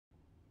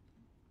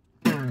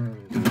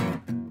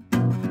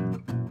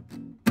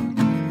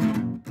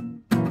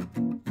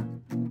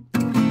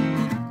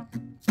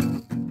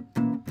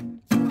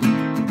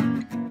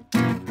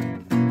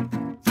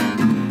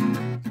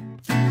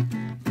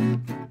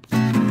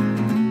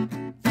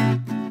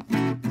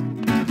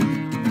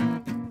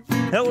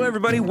Hello,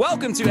 everybody.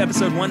 Welcome to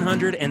episode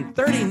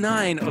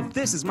 139 of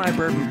This Is My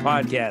Bourbon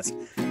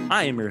podcast.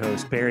 I am your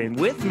host, Barry, and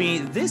with me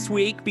this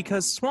week,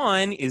 because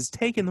Swan is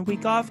taking the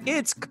week off,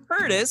 it's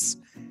Curtis.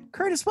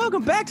 Curtis,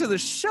 welcome back to the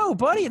show,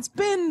 buddy. It's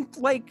been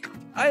like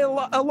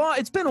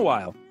it's been a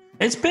while.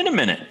 It's been a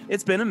minute.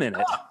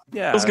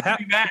 Yeah. Feels good to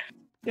be back.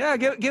 Yeah,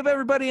 give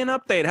everybody an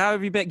update. How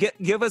have you been?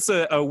 Give us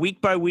a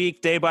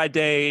week-by-week,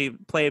 day-by-day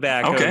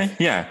playback. Okay,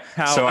 yeah.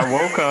 So I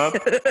woke up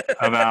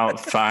about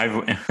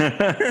 5.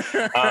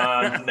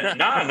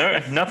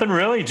 No, nothing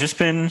really. Just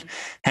been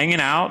hanging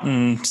out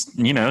and,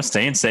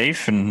 staying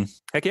safe and...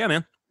 Heck yeah,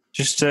 man.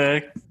 Just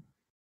going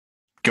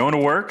to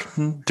work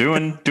and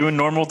doing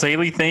normal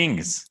daily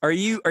things. Are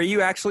you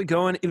actually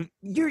going...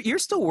 You're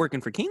still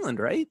working for Keeneland,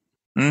 right?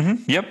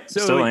 Mm-hmm. Yep,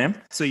 still am.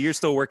 So you're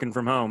still working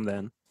from home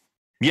then?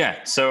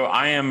 Yeah, so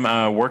I am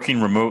working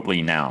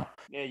remotely now.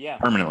 Yeah.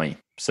 Permanently.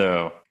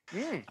 So,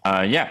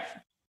 yeah.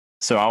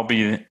 So I'll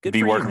be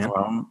working from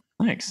home.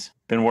 Thanks.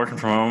 Been working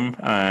from home,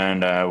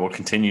 and we'll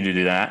continue to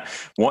do that.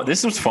 Well,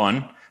 this was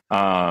fun.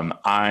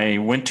 I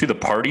went to the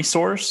Party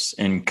Source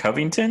in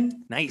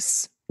Covington.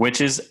 Nice. Which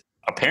is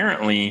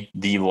apparently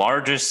the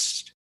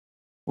largest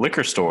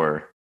liquor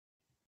store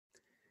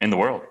in the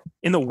world.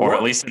 In the world? Or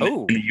at least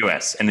in the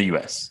U.S. In the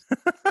U.S.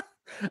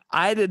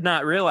 I did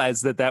not realize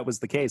that was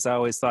the case. I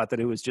always thought that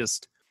it was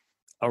just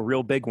a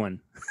real big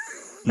one.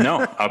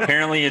 No,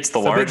 apparently it's the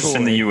largest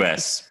in the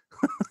U.S.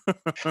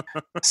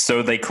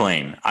 So they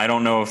claim. I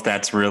don't know if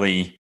that's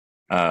really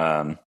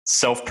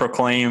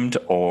self-proclaimed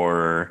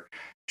or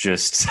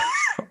just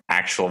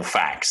actual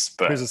facts.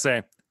 But here's to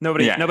say,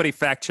 nobody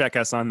fact check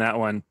us on that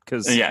one,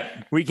 because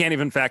we can't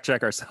even fact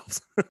check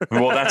ourselves.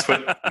 Well, that's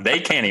what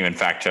they can't even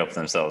fact check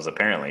themselves,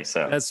 apparently.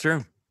 So that's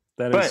true.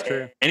 That is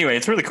true. Anyway,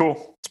 it's really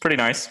cool. It's pretty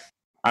nice.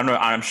 I don't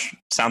know.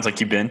 Sounds like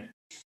you've been.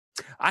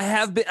 I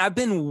have been. I've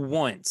been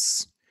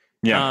once.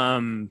 Yeah.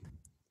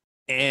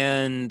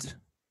 And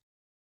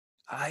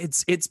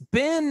it's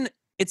been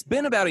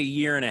about a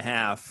year and a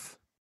half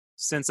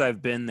since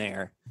I've been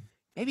there.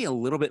 Maybe a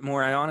little bit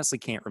more. I honestly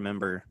can't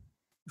remember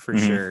for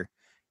sure.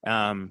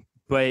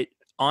 But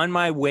on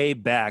my way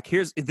back,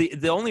 here's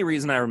the only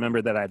reason I remember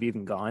that I've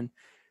even gone.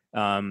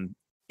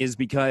 Is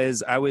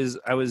because I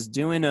was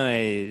doing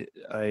a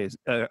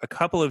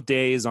couple of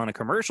days on a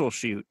commercial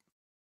shoot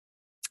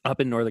up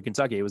in northern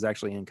Kentucky. It was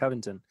actually in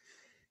Covington.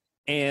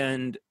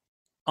 And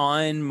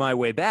on my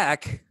way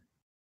back,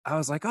 I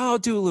was like, I'll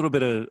do a little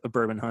bit of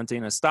bourbon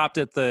hunting. I stopped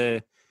at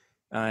the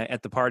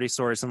Party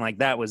Source, and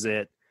that was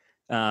it.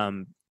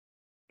 And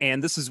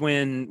this is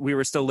when we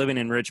were still living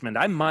in Richmond.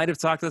 I might have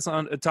talked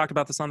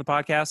about this on the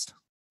podcast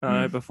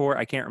before.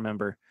 I can't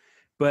remember.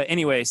 But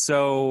anyway,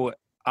 so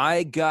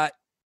I got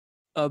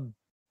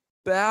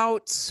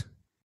about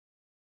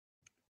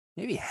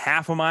maybe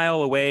half a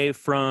mile away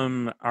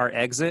from our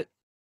exit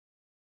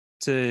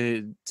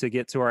to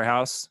get to our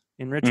house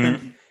in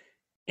Richmond,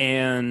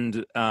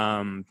 and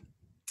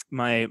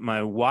my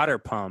water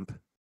pump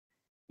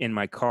in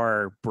my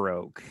car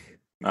broke,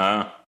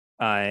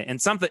 and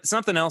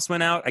something else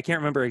went out. I can't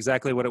remember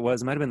exactly what it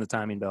was. It might have been the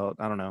timing belt.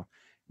 I don't know,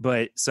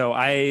 but so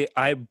I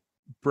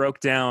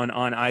broke down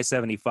on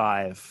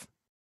I-75.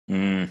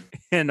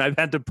 And I've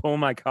had to pull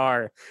my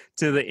car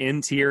to the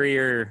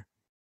interior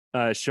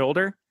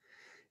shoulder,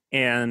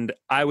 and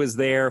I was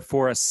there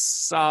for a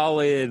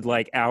solid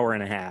hour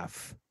and a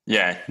half.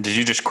 Yeah. Did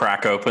you just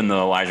crack open the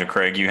Elijah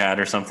Craig you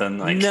had or something?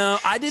 No,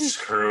 I didn't.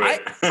 Screw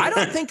it. I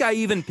don't think I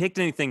even picked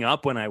anything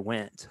up when I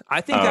went. I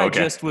think I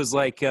just was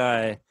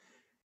I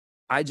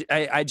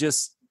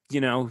just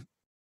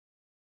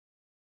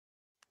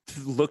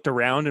looked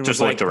around and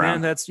was like,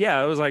 man,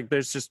 I was like,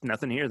 there's just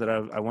nothing here that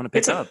I want to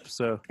pick up.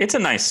 So it's a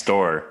nice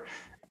store,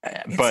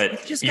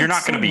 but you're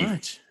not going to be,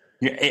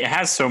 it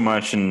has so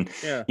much. And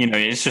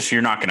it's just,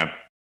 you're not going to,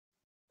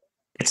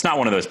 it's not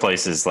one of those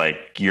places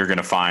you're going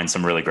to find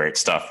some really great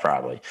stuff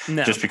probably.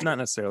 No, just because, not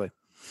necessarily.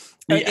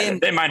 Yeah,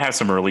 they might have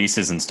some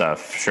releases and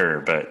stuff.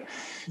 Sure. But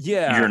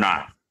you're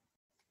not.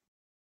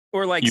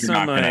 Or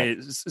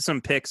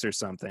some picks or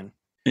something.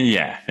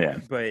 Yeah. Yeah.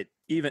 But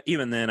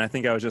even then, I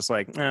think I was just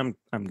like, I'm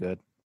good.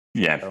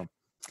 Yeah. So,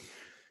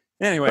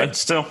 anyway, but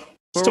still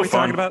what were we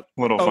fun. Talking about?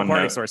 Little fun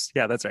Party note. Source.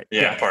 Yeah, that's right.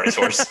 Yeah. Party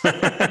Source.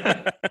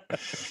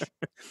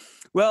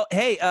 Well,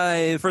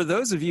 hey, for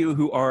those of you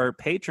who are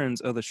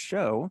patrons of the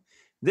show,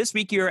 this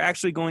week you're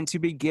actually going to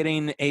be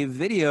getting a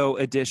video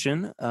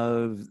edition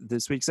of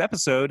this week's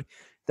episode.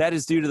 That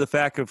is due to the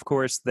fact, of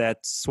course,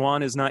 that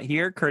Swan is not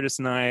here. Curtis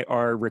and I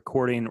are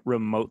recording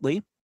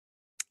remotely,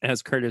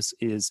 as Curtis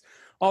is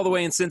all the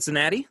way in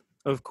Cincinnati,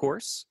 of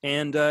course.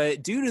 And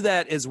due to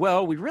that as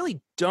well, we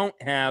really don't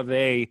have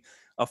a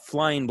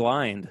flying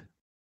blind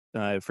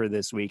for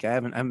this week. I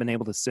haven't been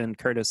able to send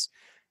Curtis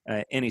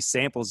any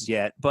samples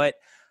yet, but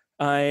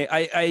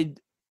I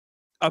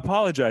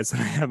apologize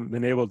that I haven't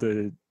been able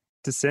to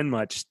send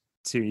much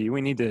to you.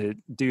 We need to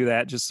do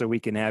that just so we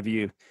can have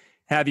you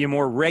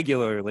more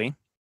regularly.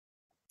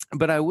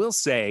 But I will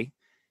say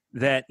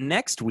that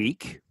next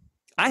week,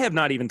 I have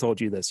not even told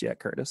you this yet,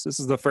 Curtis. This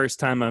is the first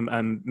time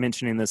I'm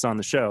mentioning this on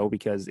the show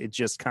because it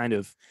just kind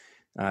of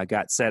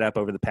got set up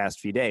over the past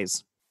few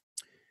days.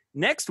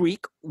 Next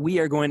week, we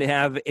are going to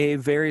have a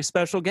very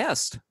special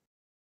guest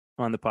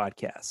on the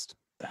podcast.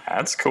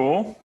 That's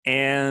cool.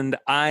 And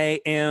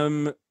I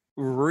am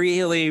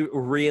really,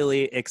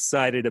 really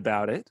excited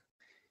about it.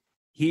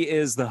 He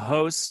is the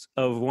host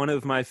of one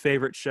of my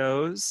favorite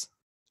shows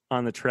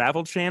on the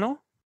Travel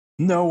Channel.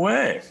 No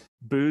way.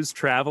 Booze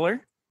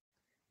Traveler.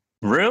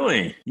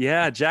 Really?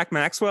 Yeah, Jack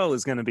Maxwell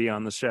is going to be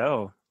on the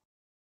show.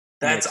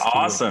 That's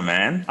awesome,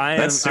 man.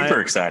 That's super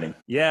exciting.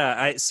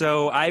 Yeah,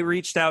 so I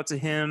reached out to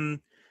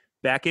him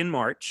back in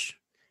March,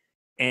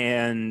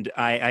 and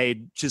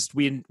I just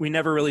we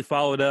never really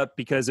followed up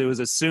because it was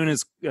as soon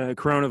as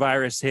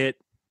coronavirus hit,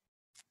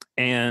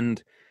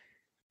 and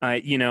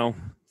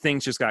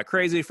things just got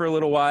crazy for a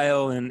little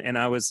while, and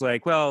I was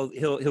like, well,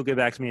 he'll get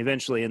back to me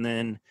eventually. And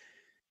then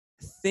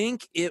I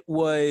think it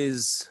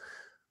was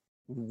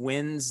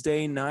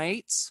Wednesday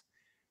night,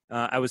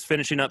 I was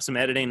finishing up some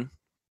editing.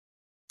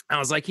 I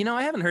was like,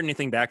 I haven't heard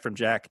anything back from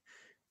Jack.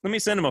 Let me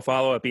send him a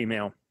follow-up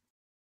email.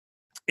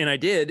 And I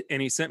did,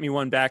 and he sent me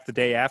one back the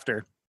day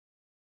after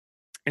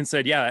and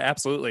said, yeah,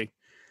 absolutely.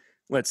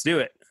 Let's do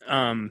it.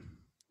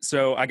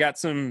 So I got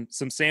some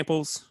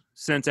samples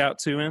sent out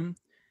to him,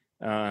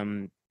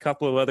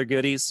 couple of other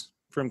goodies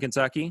from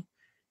Kentucky.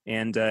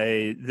 And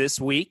this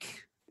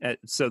week,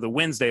 so the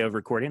Wednesday of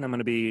recording, I'm going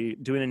to be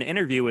doing an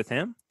interview with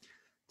him,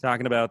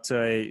 talking about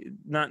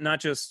not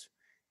just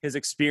his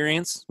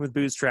experience with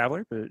Booze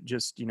Traveler, but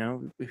just,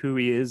 who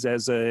he is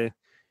as a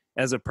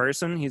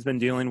person. He's been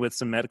dealing with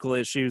some medical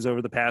issues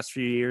over the past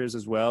few years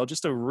as well.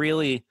 Just a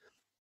really,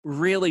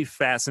 really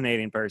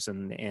fascinating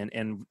person,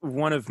 and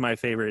one of my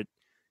favorite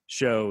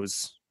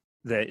shows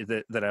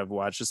that I've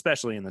watched,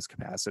 especially in this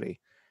capacity.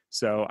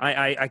 So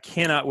I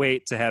cannot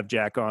wait to have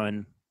Jack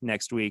on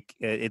next week.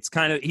 He's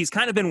kind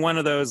of been one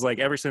of those, like,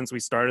 ever since we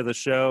started the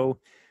show,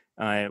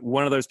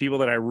 one of those people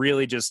that I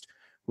really just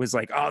was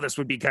like, oh, this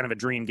would be kind of a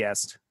dream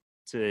guest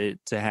to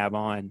have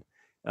on.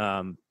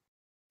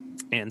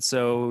 And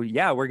so,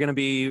 yeah, we're going to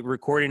be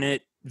recording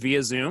it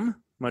via Zoom,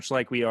 much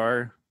like we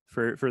are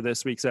for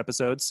this week's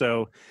episode.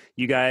 So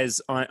you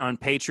guys on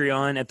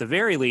Patreon, at the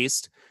very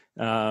least,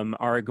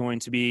 are going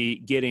to be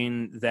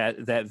getting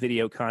that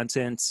video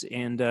content.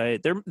 And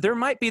there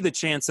might be the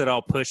chance that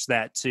I'll push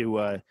that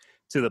to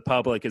the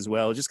public as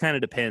well. It just kind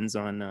of depends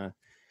on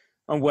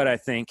what I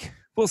think.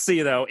 We'll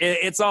see, though.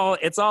 It's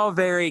all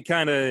very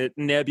kind of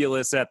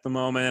nebulous at the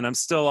moment. I'm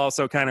still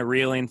also kind of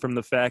reeling from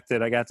the fact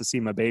that I got to see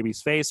my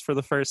baby's face for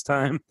the first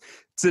time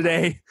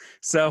today.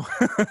 So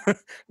I'm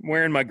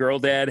wearing my girl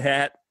dad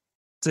hat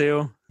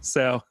too.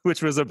 So,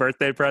 which was a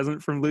birthday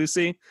present from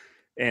Lucy.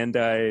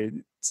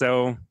 And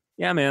so,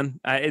 yeah, man,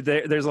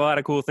 there's a lot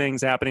of cool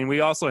things happening. We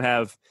also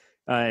have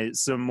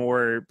some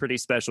more pretty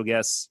special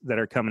guests that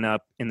are coming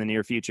up in the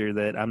near future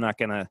that I'm not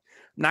gonna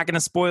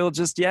spoil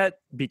just yet,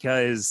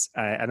 because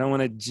I don't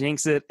want to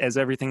jinx it as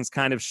everything's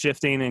kind of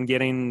shifting and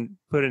getting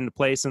put into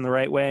place in the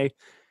right way.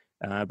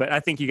 But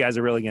I think you guys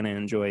are really going to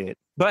enjoy it.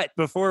 But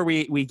before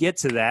we get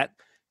to that,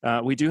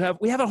 we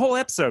have a whole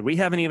episode. We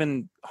haven't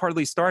even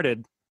hardly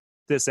started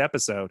this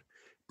episode,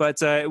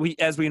 but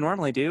as we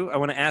normally do, I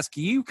want to ask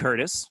you,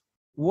 Curtis,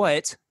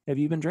 what have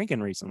you been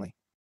drinking recently?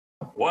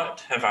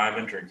 What have I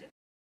been drinking?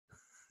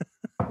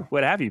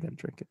 What have you been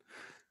drinking?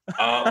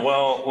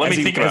 Well, let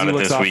me think about it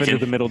this weekend.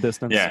 Into the middle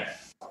distance. Yeah.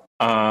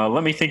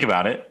 Let me think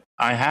about it.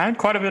 I had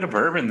quite a bit of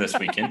bourbon this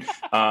weekend.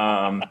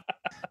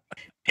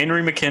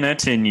 Henry McKenna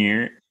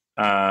 10-year.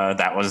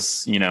 That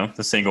was,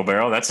 the single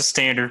barrel. That's a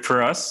standard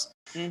for us.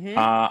 Mm-hmm.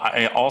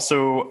 I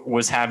also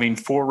was having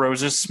Four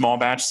Roses small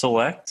batch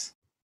select.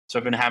 So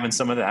I've been having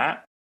some of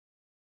that.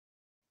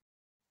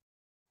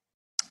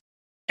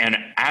 And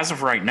as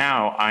of right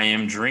now, I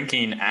am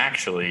drinking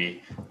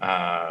actually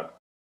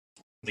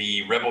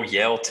the Rebel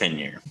Yell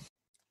 10-year.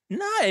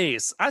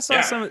 Nice. I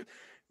saw some.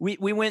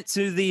 We went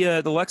to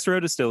the Lux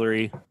Row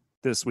Distillery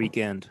this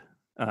weekend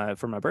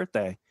for my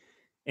birthday,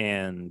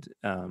 and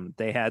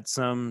they had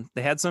some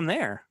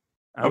there.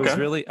 I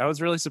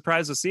was really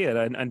surprised to see it.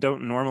 I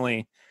don't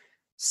normally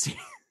see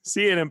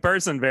it in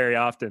person very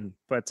often,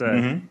 but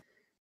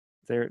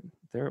there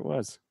it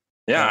was.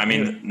 Yeah, I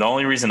mean, the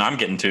only reason I'm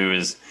getting to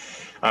is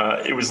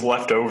it was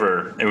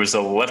leftover. It was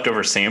a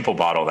leftover sample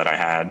bottle that I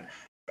had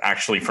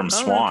actually from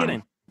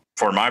Swan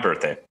for my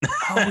birthday.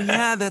 Oh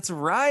yeah, that's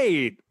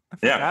right. I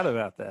forgot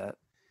about that.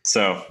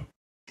 So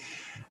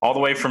all the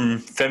way from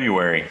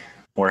February,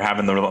 we're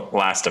having the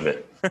last of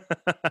it.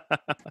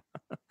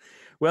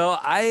 Well,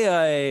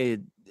 I've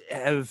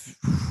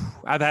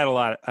had a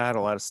lot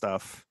of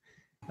stuff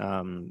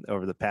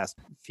over the past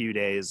few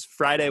days.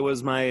 Friday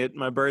was my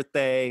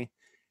birthday.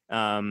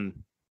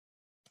 And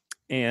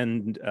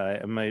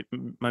my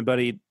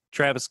buddy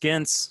Travis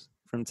Gintz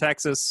from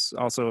Texas,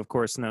 also of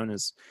course known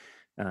as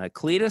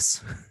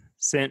Cletus,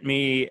 sent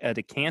me a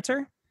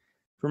decanter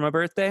for my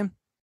birthday.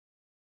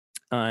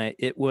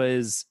 It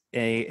was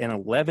an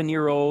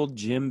 11-year-old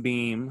Jim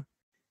Beam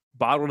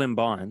bottled in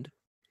bond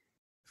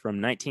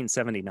from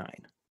 1979.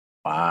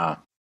 Wow,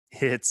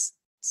 it's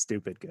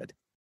stupid good.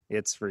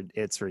 It's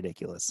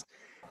ridiculous.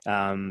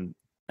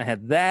 I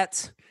had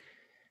that.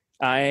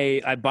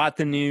 I bought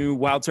the new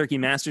Wild Turkey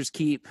Master's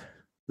Keep,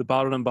 the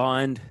bottled and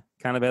bond,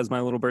 kind of as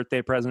my little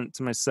birthday present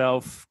to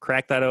myself.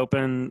 Cracked that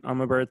open on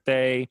my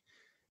birthday.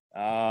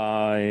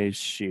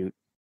 Shoot.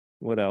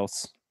 What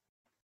else?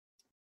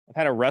 I've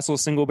had a Russell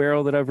single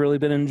barrel that I've really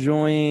been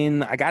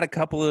enjoying. I got a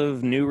couple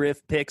of new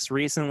riff picks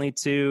recently,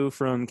 too,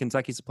 from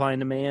Kentucky Supply and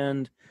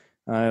Demand,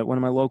 one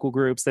of my local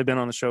groups. They've been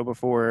on the show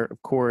before,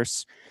 of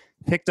course.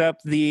 Picked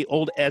up the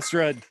old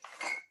Ezra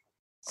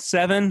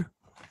 7.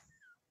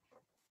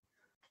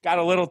 Got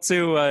a little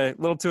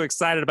too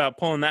excited about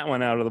pulling that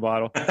one out of the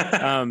bottle.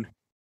 I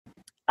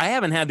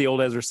haven't had the old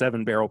Ezra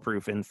 7 barrel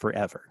proof in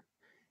forever.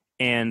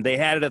 And they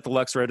had it at the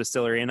Lux Row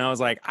Distillery, and I was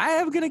like,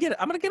 I'm gonna get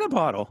a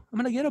bottle. I'm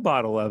gonna get a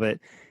bottle of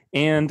it.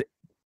 And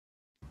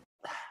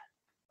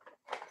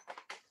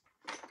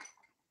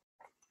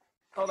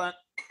hold on.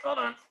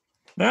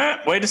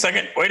 Wait a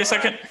second. Hold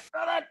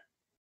on. I'm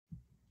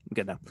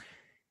good now.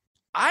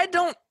 I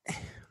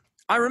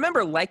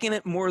remember liking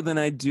it more than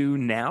I do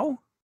now,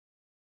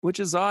 which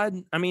is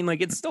odd. I mean,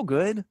 like, it's still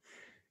good,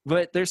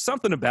 but there's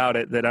something about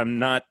it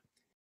that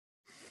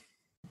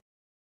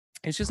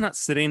it's just not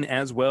sitting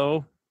as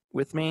well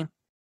with me.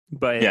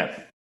 But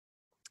yeah,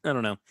 I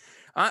don't know.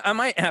 I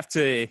might have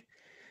to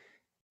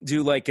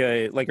do like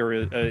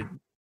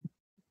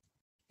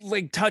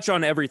touch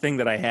on everything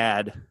that I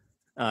had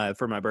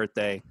for my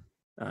birthday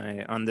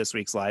on this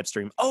week's live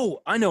stream.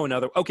 Oh, I know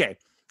another. Okay,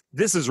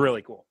 this is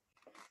really cool.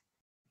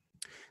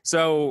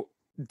 So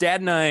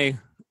Dad and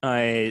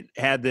I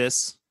had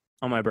this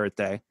on my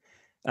birthday.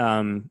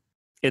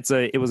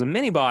 It was a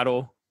mini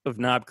bottle of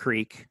Knob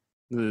Creek,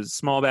 the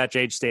small batch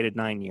age stated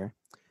 9 year.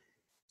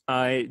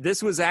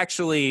 This was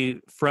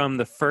actually from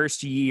the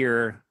first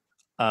year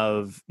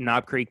of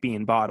Knob Creek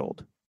being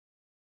bottled,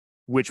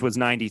 which was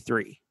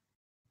 93.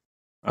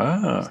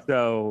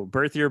 So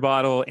birth year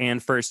bottle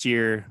and first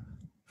year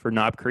for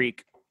Knob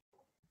Creek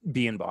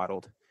being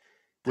bottled.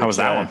 How was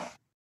that one?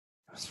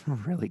 It was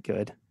really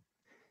good.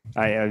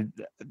 I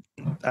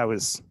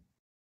was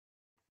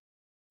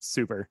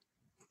super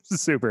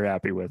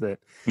happy with it.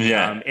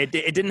 Yeah. It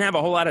didn't have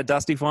a whole lot of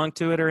dusty funk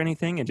to it or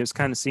anything. It just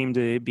kind of seemed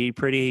to be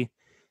pretty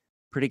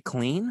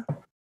clean.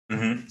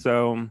 Mm-hmm.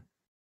 So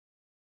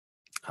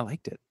I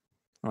liked it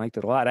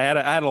a lot. I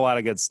had a lot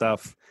of good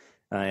stuff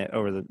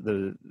over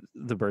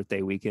the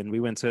birthday weekend.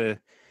 We went to,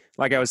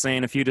 like I was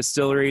saying, a few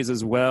distilleries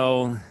as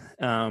well.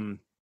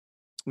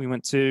 We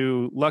went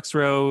to Lux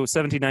Row,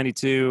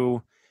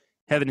 1792,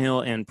 Heaven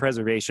Hill, and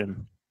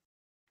Preservation,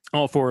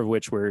 all four of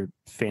which were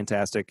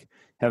fantastic.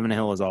 Heaven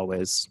Hill, as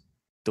always,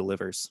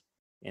 delivers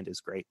and is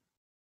great.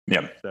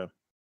 Yep. So,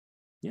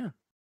 yeah.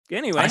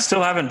 Anyway. I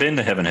still haven't been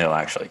to Heaven Hill,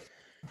 actually.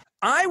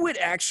 I would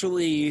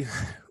actually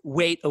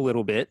wait a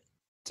little bit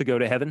to go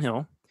to Heaven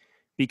Hill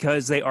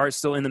because they are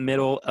still in the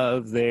middle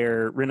of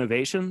their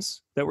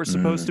renovations that were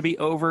supposed to be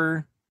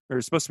over,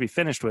 or supposed to be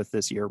finished with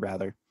this year,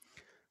 rather.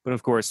 But,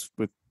 of course,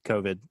 with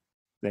COVID,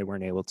 they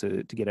weren't able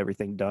to get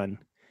everything done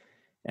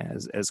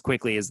as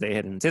quickly as they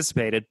had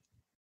anticipated.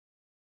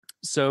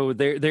 So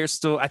they're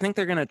still, I think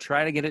they're going to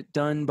try to get it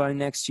done by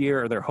next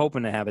year, or they're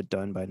hoping to have it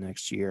done by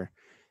next year.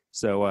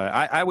 So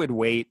I would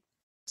wait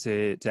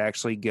to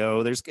actually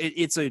go.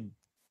 It's a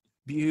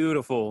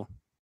beautiful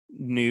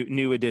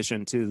new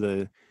addition to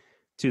the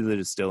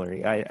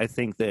distillery. I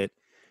think that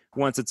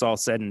once it's all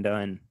said and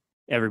done,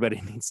 everybody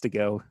needs to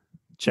go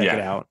check it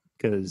out,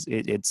 because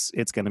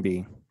it's going to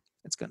be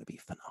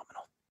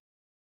phenomenal.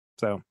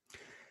 So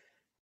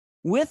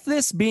with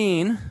this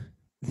being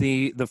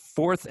the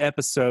fourth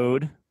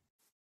episode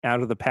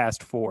out of the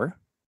past 4,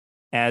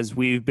 as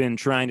we've been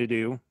trying to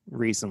do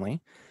recently,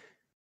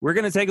 we're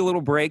going to take a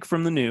little break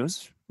from the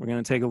news. We're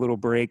going to take a little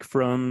break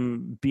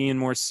from being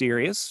more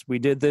serious. We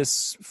did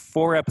this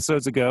 4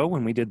 episodes ago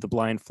when we did the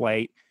blind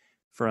flight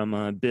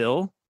from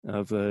Bill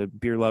of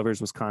Beer Lovers,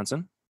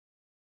 Wisconsin.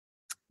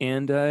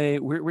 And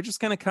we're just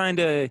going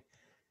to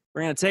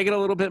we're going to take it a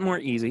little bit more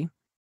easy,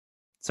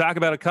 talk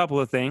about a couple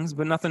of things,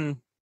 but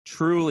nothing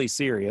truly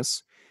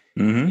serious.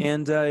 Mm-hmm.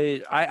 And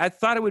I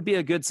thought it would be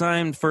a good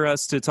time for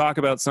us to talk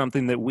about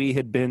something that we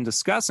had been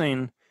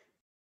discussing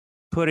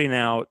putting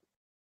out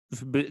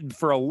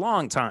for a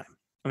long time.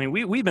 I mean,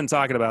 we've been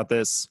talking about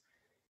this,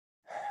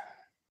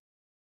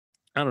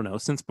 I don't know,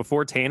 since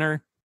before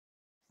Tanner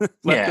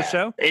left the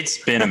show.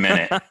 It's been a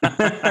minute.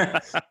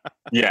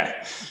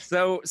 Yeah.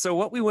 So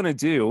what we want to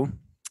do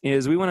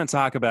is we want to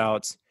talk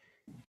about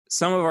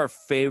some of our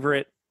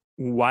favorite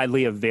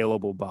widely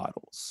available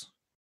bottles.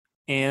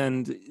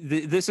 And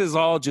this is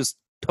all just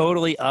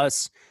totally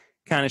us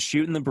kind of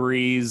shooting the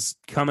breeze,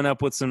 coming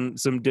up with some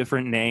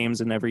different names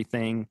and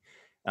everything.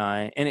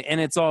 And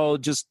it's all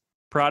just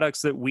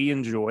products that we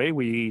enjoy.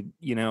 We,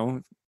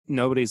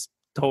 nobody's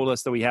told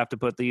us that we have to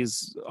put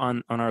these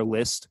on our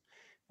list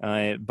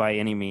by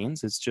any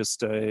means. It's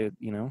just,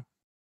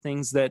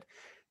 things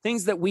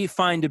that we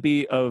find to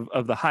be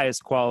of the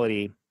highest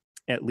quality,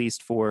 at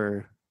least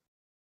for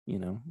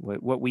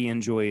what we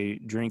enjoy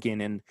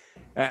drinking. And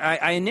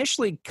I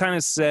initially kind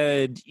of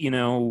said,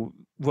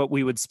 what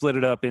we would split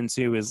it up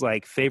into is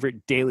like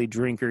favorite daily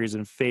drinkers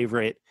and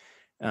favorite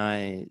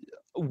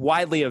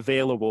widely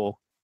available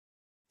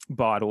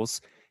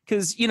bottles.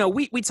 Because,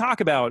 we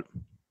talk about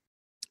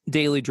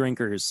daily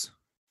drinkers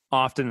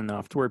often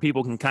enough to where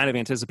people can kind of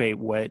anticipate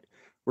what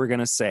we're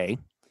going to say.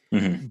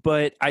 Mm-hmm.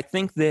 But I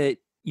think that,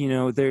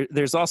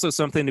 there's also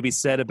something to be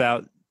said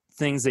about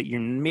things that you're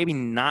maybe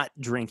not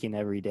drinking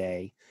every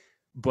day,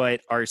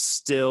 but are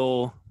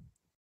still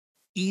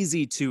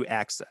easy to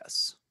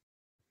access.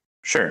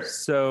 Sure.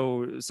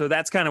 So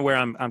that's kind of where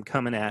I'm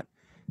coming at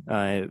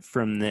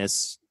from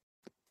this.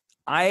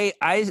 I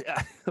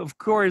of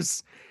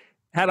course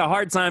had a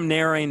hard time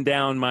narrowing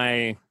down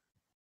my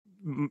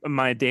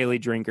daily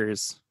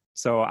drinkers,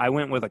 so I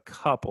went with a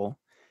couple.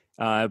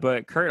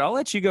 But Kurt, I'll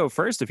let you go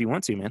first if you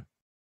want to, man.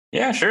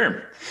 Yeah,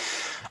 sure.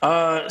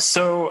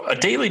 So a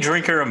daily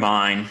drinker of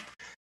mine,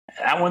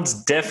 that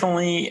one's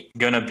definitely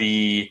gonna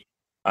be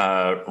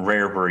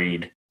Rare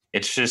Breed.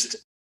 It's just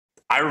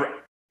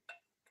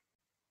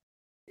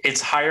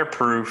it's higher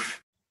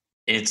proof.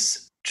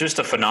 It's just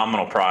a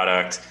phenomenal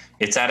product.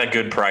 It's at a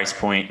good price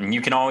point, and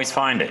you can always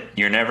find it.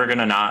 You're never going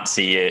to not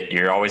see it.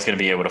 You're always going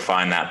to be able to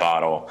find that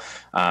bottle.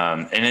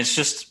 And it's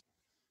just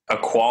a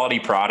quality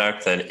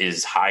product that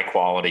is high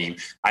quality.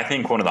 I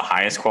think one of the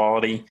highest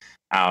quality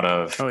out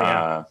of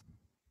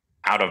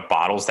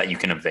bottles that you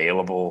can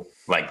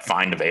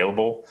find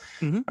available.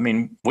 Mm-hmm. I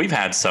mean, we've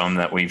had some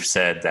that we've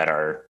said that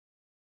are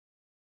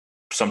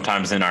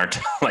sometimes in our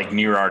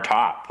near our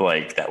top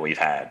that we've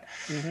had.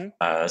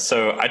 Mm-hmm.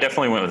 So I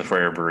definitely went with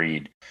Rare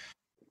Breed.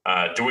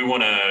 Do we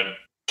want to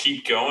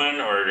keep going,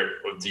 or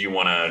do you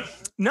want to?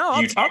 No,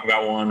 I'll talk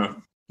about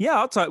one. Yeah,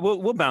 I'll talk.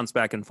 We'll bounce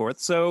back and forth.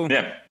 So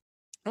yeah,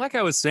 like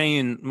I was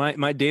saying,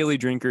 my daily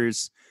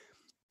drinkers,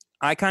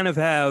 I kind of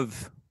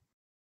have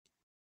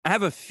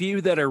a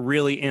few that are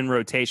really in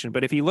rotation.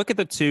 But if you look at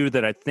the two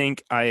that I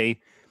think I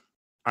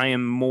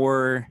am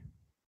more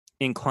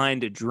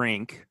inclined to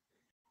drink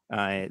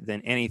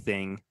than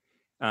anything,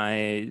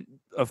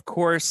 of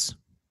course,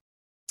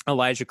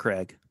 Elijah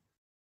Craig.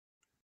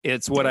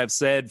 It's what I've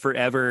said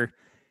forever.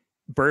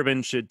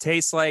 Bourbon should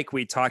taste like.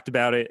 We talked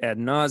about it ad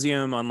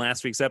nauseum on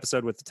last week's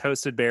episode with the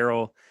Toasted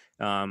Barrel.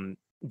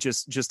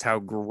 Just how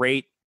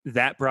great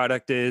that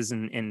product is,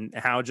 and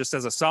how just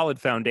as a solid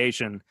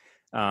foundation,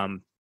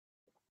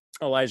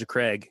 Elijah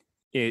Craig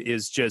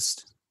is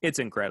just, it's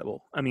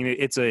incredible. I mean,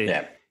 it's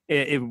it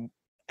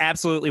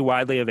absolutely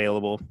widely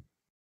available.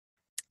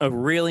 A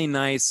really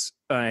nice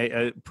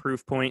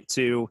proof point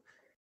too.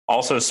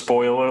 Also,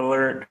 spoiler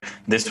alert,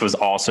 this was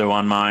also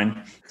on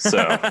mine.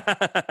 So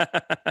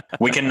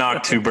we can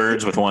knock two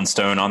birds with one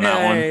stone on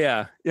that one.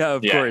 Yeah,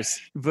 of course.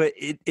 But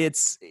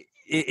it's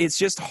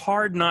just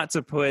hard not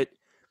to put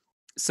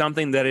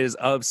something that is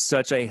of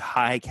such a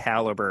high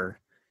caliber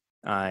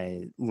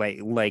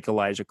like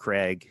Elijah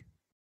Craig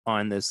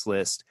on this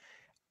list.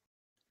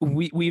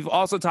 We've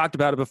also talked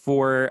about it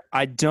before.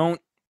 I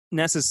don't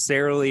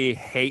necessarily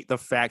hate the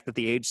fact that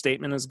the age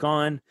statement is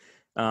gone.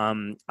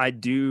 I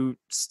do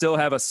still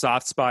have a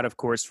soft spot, of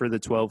course, for the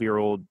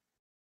 12-year-old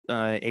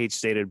age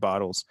stated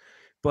bottles,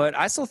 but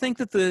I still think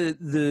that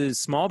the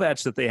small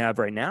batch that they have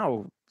right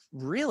now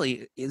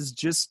really is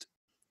just,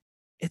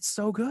 it's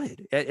so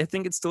good. I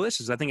think it's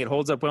delicious. I think it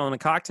holds up well in a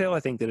cocktail.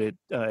 I think that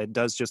it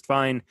does just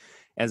fine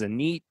as a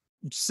neat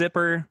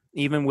sipper,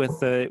 even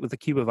with a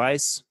cube of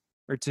ice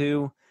or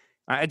two.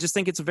 I just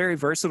think it's a very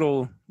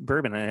versatile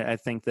bourbon. I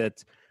think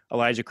that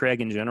Elijah Craig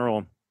in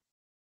general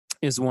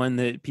is one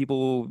that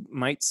people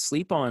might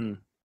sleep on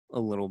a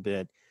little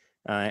bit.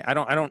 I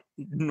don't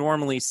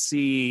normally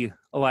see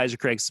Elijah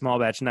Craig's small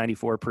batch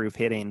 94 proof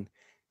hitting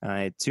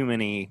too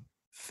many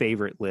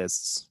favorite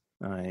lists,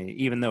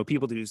 even though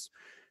people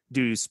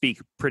do speak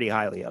pretty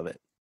highly of it,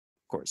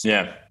 of course.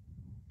 Yeah.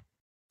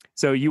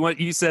 So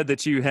you said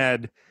that you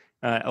had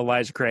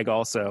Elijah Craig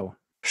also.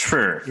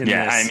 Sure.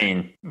 Yeah. This. I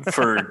mean,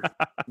 for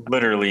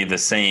literally the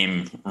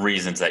same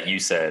reasons that you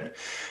said.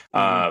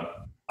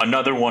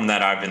 Another one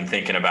that I've been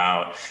thinking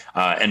about,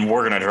 and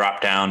we're going to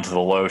drop down to the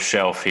low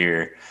shelf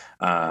here,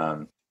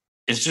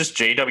 is just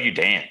J.W.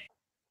 Dan.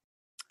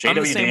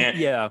 J.W.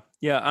 Dan.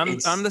 Yeah.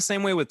 I'm the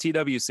same way with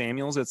T.W.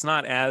 Samuels. It's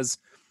not as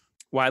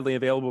widely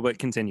available, but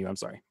continue. I'm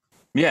sorry.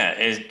 Yeah,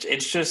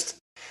 it's just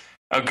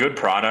a good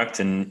product,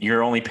 and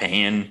you're only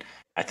paying,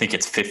 I think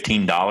it's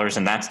 $15,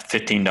 and that's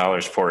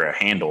 $15 for a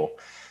handle.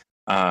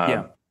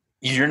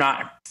 You're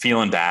not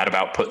feeling bad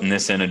about putting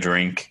this in a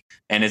drink,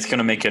 and it's going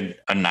to make a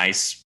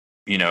nice,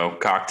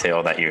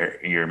 cocktail that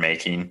you're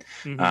making.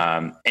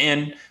 Mm-hmm.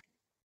 And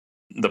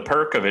the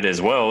perk of it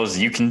as well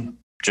is you can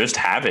just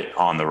have it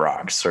on the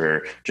rocks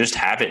or just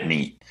have it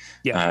neat.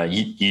 Yeah.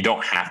 You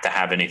don't have to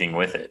have anything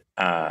with it.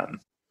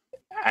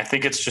 I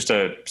think it's just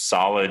a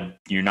solid,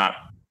 you're not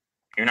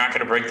going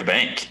to break the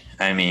bank.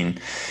 I mean,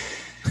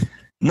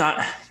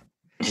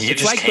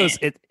 it's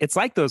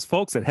like those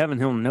folks at Heaven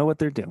Hill know what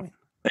they're doing.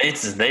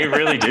 They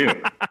really do.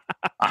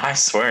 I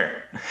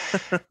swear.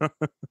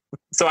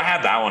 So I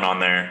have that one on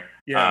there.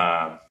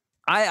 Yeah.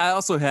 I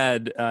also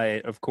had,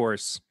 of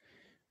course,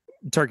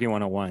 Turkey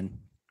 101.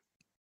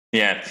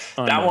 Yeah,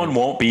 that one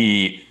won't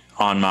be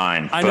on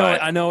mine.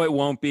 I know it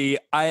won't be.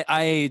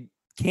 I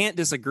can't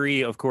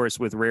disagree, of course,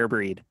 with Rare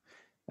Breed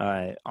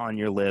on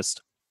your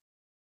list.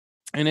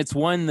 And it's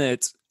one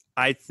that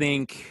I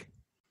think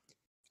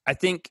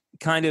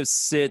kind of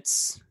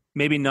sits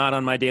maybe not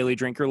on my daily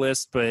drinker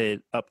list, but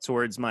up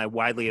towards my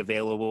widely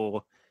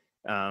available,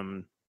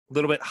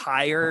 little bit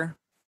higher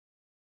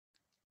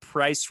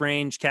price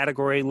range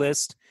category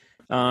list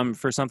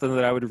for something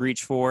that I would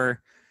reach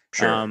for.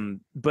 Sure.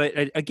 But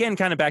again,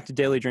 kind of back to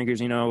daily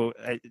drinkers,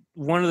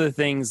 one of the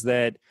things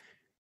that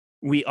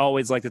we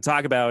always like to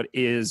talk about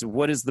is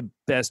what is the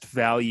best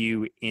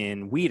value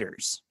in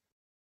weeders,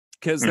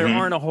 because there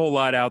aren't a whole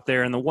lot out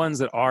there, and the ones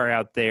that are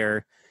out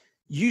there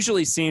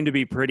usually seem to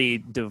be pretty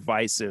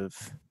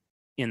divisive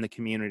in the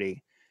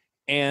community.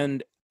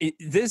 And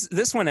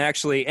this one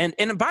actually,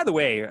 and by the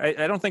way,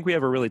 I don't think we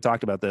ever really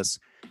talked about this.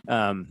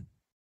 None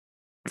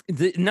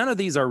of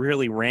these are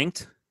really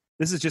ranked.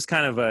 This is just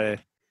kind of a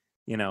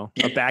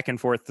back and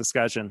forth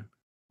discussion,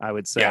 I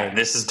would say. Yeah,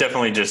 this is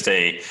definitely just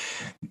a,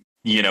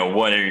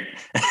 what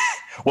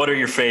are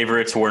your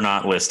favorites? We're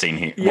not listing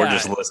here. Yeah. We're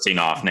just listing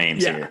off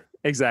names here.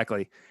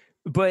 Exactly.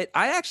 But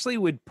I actually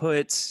would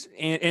put,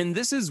 and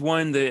this is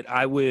one that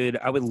I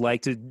would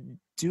like to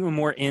do a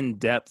more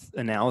in-depth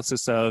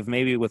analysis of,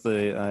 maybe with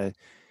a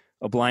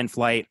blind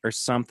flight or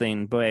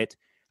something. But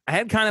I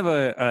had kind of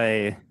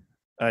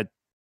a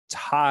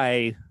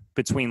tie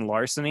between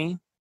Larceny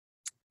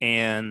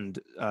and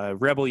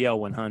Rebel Yell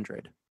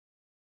 100.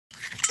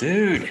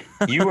 Dude,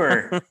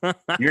 you're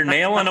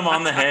nailing them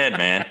on the head,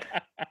 man.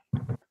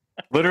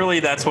 Literally,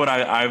 that's what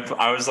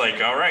I was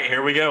like, all right,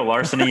 here we go.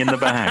 Larceny in the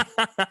bag.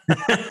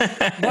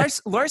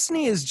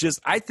 Larceny is just,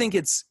 I think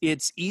it's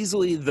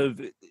easily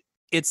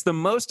it's the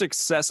most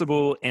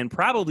accessible and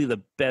probably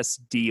the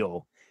best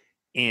deal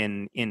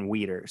in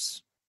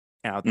weeders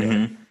out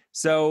there.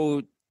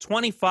 So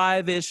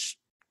 $25-ish,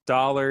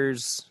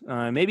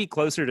 maybe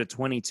closer to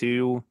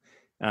 22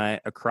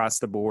 across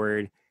the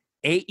board.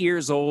 8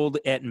 years old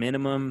at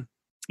minimum,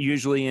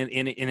 usually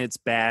in its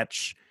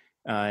batch.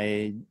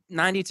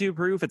 92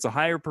 proof. It's a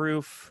higher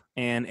proof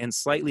and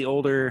slightly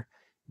older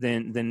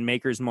than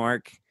Maker's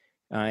Mark.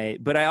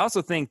 But I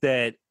also think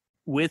that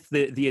with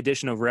the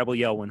addition of Rebel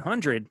Yell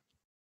 100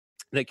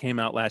 that came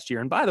out last year,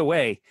 and by the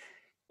way,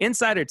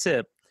 insider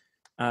tip,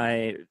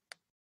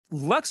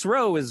 Lux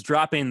Row is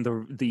dropping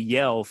the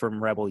Yell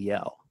from Rebel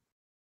Yell.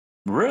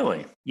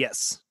 Really?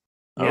 Yes.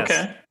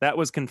 Okay. That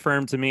was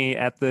confirmed to me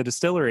at the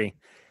distillery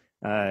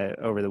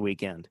over the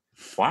weekend.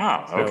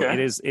 Wow.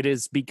 Okay. So it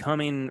is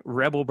becoming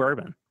Rebel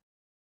bourbon.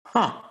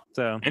 Huh.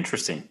 So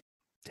interesting.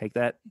 Take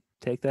that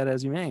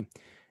as you may.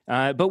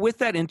 But with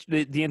that,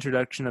 the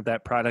introduction of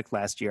that product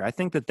last year, I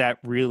think that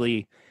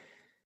really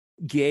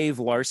gave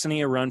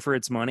Larceny a run for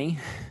its money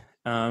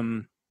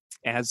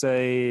as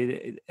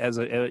an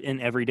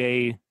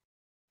everyday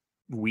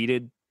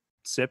weeded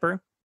sipper.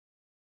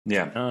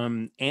 Yeah.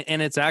 And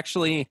it's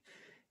actually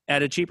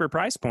at a cheaper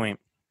price point.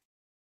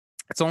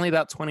 It's only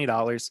about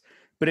 $20,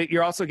 but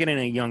you're also getting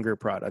a younger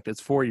product. It's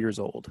 4 years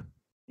old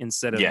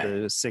instead of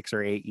the 6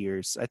 or 8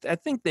 years. I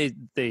think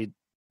they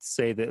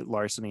say that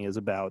Larceny is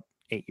about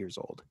 8 years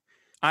old.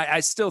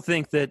 I still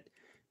think that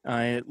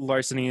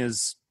Larceny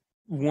is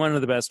one of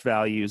the best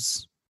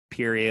values,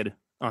 period,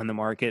 on the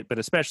market, but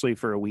especially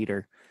for a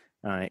weeder,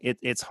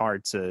 it's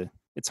hard to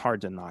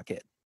knock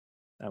it,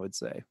 I would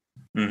say.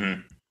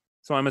 Mm-hmm.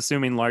 So I'm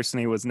assuming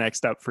Larceny was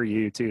next up for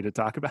you too to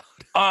talk about.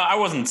 I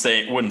wouldn't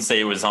say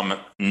it was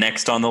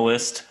next on the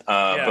list,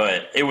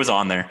 but it was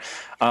on there.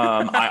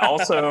 I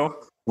also,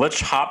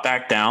 let's hop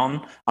back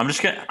down. I'm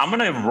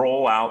gonna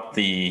roll out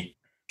the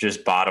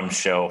just bottom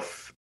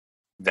shelf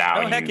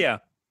value. Oh heck yeah!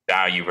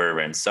 Value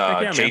bourbons.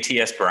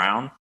 JTS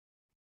Brown.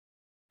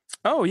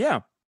 Oh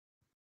yeah,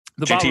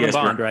 the bottle of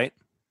bond, right?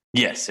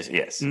 Yes,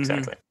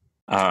 exactly.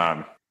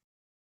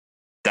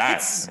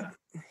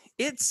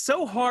 It's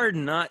so hard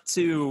not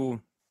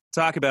to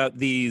talk about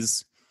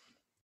these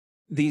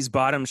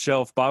bottom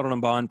shelf bottle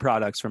and bond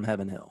products from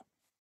Heaven Hill.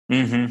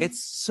 Mm-hmm.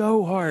 It's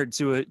so hard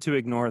to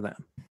ignore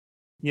them.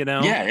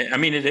 Yeah, I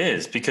mean it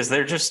is, because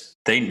they're just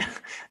they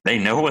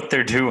know what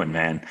they're doing,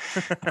 man.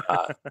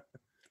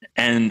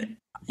 And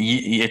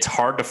it's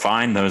hard to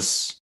find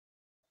those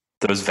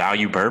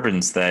value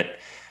bourbons that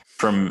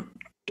from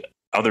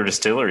other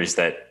distilleries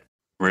that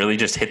really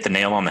just hit the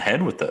nail on the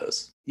head with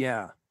those.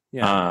 Yeah.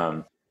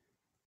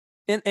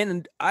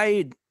 And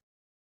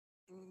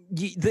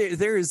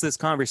there is this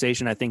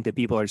conversation I think that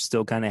people are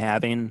still kind of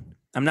having.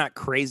 I'm not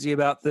crazy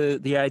about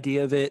the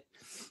idea of it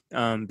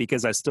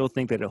because I still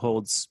think that it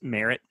holds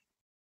merit.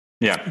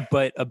 Yeah.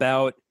 But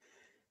about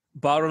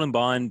bottled and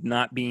bond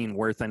not being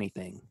worth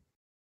anything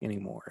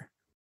anymore,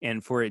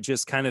 and for it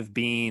just kind of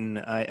being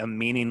a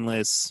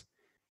meaningless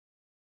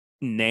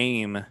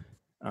name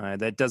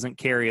that doesn't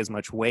carry as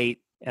much weight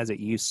as it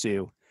used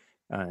to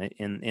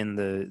in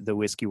the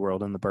whiskey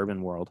world and the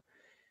bourbon world.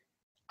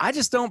 I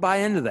just don't buy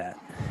into that.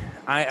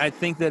 I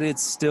think that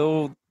it's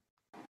still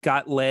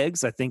got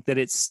legs. I think that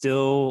it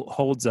still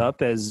holds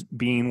up as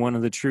being one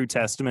of the true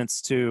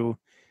testaments to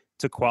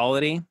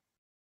quality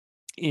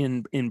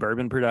in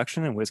bourbon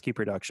production and whiskey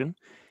production.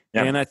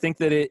 Yeah. And I think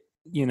that it,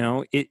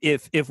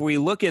 if we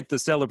look at the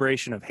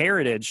celebration of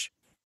heritage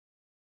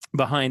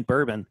behind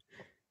bourbon,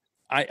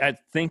 I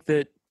think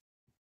that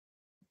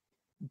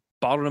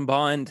Bottled and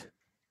Bond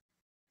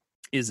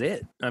is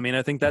it. I mean,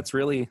 I think that's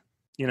really,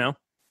 where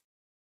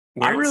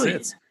it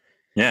sits.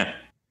 Yeah.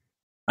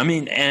 I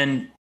mean,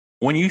 and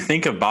when you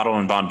think of Bottled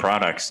and Bond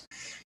products,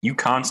 you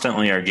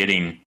constantly are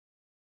getting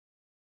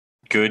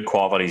good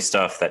quality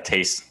stuff that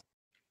tastes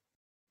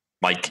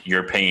like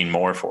you're paying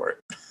more for it.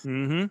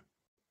 Mm-hmm.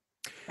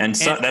 And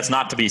that's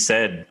not to be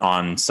said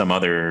on some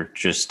other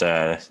just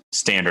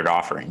standard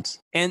offerings.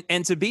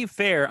 And to be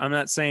fair, I'm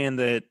not saying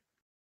that,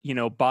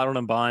 Bottled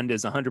and Bond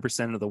is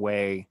 100% of the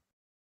way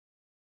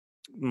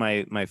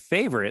my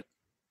favorite,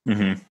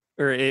 mm-hmm.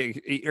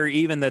 or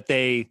even that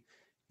they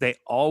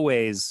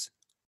always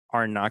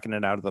are knocking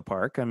it out of the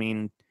park. I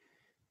mean,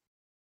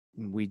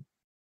 we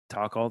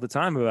talk all the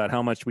time about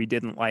how much we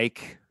didn't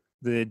like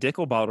the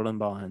Dickel Bottled and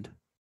Bond.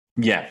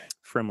 Yeah.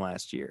 From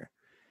last year.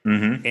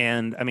 Mm-hmm.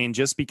 And I mean,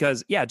 just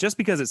because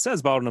it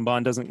says Bottled and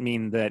Bond doesn't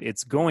mean that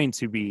it's going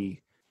to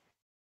be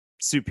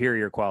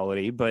superior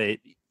quality, but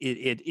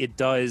it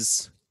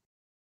does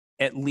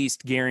at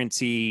least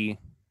guarantee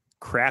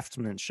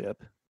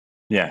craftsmanship.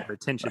 Yeah. Or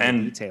attention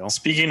and to detail.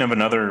 Speaking of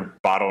another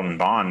Bottled and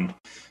Bond,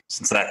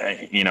 since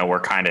that, we're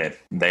kind of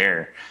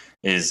there,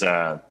 is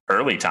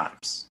Early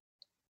Times.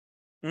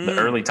 The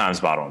Early Times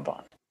Bottled and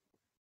Bond.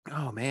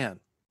 Oh man.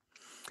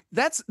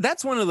 That's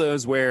one of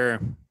those where,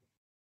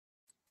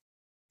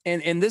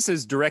 and this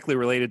is directly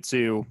related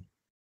to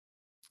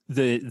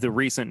the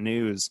recent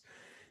news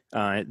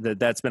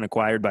that's been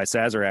acquired by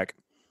Sazerac.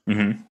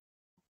 Mm-hmm.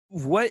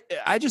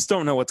 I just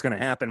don't know what's going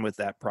to happen with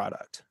that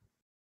product.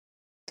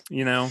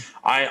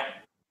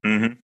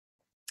 Mm-hmm.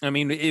 I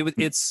mean,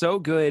 it's so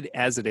good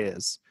as it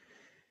is,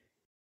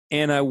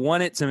 and I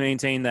want it to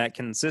maintain that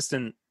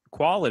consistent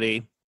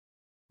quality,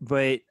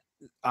 but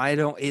I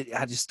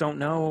just don't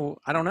know.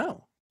 I don't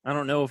know. I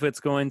don't know if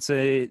it's going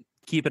to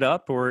keep it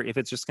up or if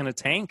it's just going to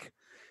tank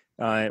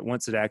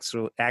once it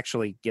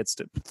actually gets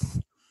to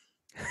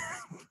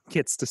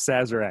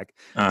Sazerac.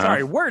 Uh-huh.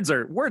 Sorry, words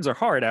are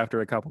hard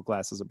after a couple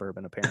glasses of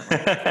bourbon.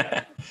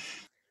 Apparently.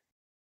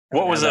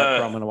 What was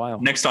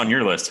next on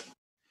your list?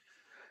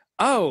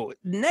 Oh,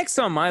 next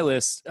on my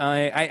list,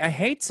 I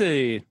hate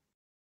to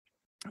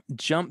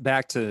jump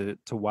back to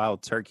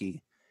Wild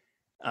Turkey.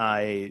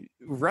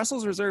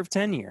 Russell's Reserve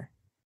 10-year.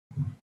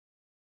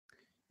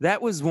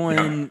 That was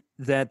one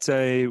that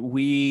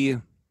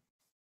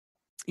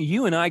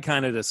you and I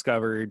kind of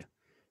discovered,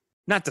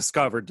 not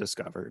discovered,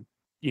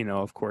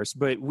 of course,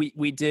 but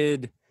we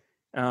did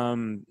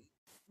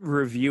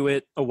review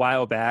it a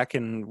while back,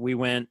 and we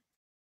went,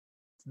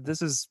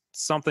 this is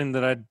something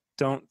that I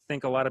don't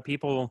think a lot of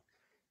people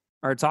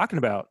are talking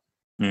about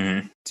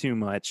mm-hmm. too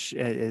much,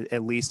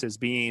 at least as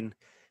being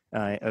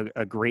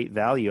a great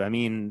value. I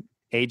mean,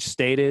 age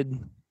stated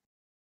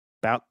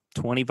about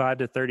 $25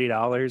 to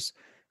 $30.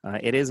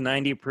 It is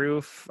 90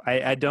 proof.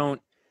 I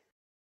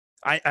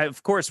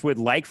of course would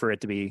like for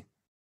it to be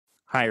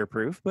higher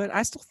proof, but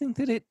I still think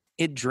that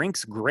it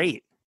drinks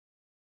great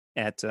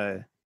at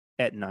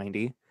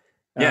 90.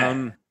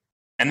 Yeah.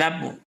 And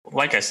that,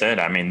 like I said,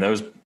 I mean,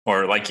 those,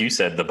 or like you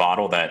said, the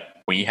bottle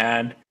that we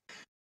had,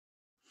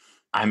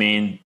 I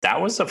mean,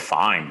 that was a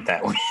find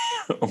that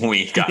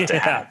we got to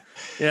have.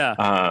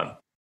 Yeah.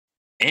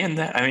 And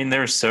that, I mean,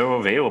 they're so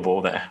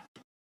available that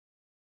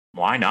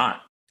why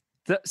not?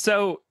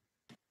 So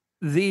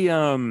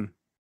that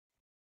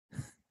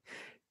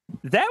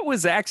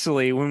was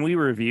actually when we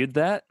reviewed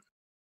that.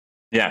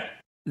 Yeah.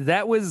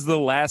 That was the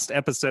last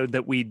episode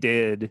that we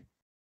did,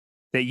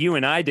 that you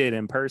and I did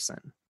in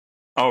person.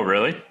 Oh,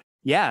 really?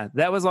 Yeah.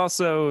 That was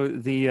also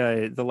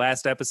the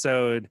last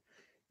episode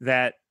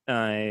that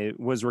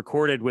was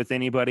recorded with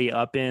anybody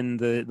up in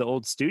the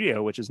old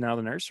studio, which is now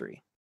the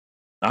nursery.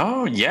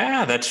 Oh,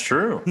 yeah, that's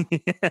true.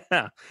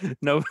 Yeah.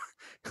 No,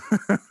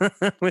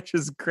 which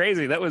is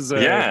crazy. That was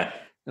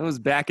that was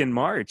back in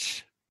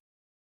March.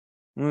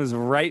 It was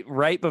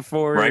right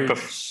before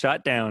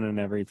shutdown and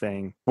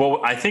everything.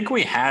 Well, I think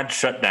we had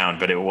shutdown,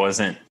 but it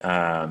wasn't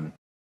there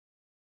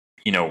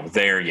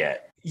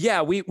yet.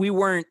 Yeah, we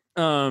weren't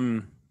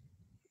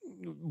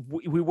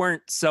we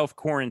weren't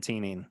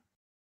self-quarantining.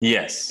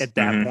 Yes. At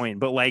that point,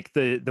 but like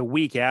the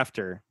week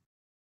after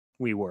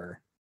we were.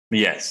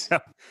 Yes.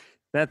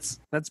 That's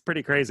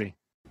pretty crazy.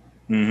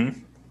 Mm-hmm.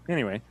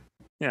 Anyway,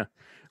 yeah.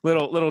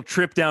 Little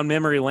trip down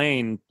memory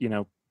lane,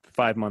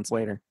 5 months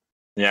later.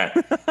 Yeah.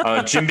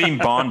 Jim Beam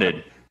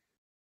Bonded.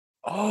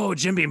 Oh,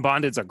 Jim Beam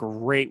Bonded's a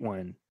great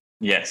one.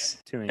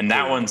 Yes. And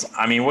that one's,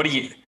 I mean,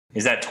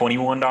 is that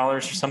 $21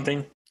 or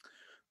something?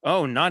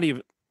 Oh, not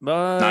even.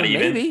 Not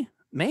even?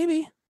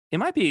 Maybe. It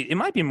might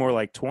be more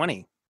like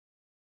 20.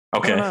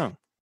 Okay.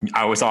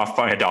 I was off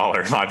by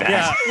 $1. My bad.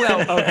 Yeah.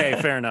 Well, okay.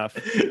 Fair enough.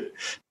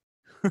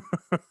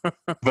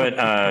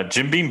 But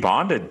Jim Beam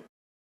Bonded.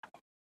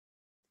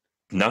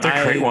 Another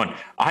great one.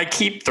 I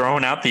keep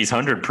throwing out these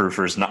 100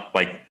 proofers, not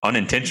like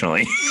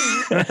unintentionally.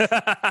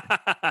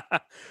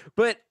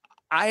 But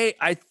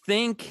I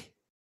think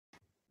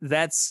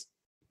that's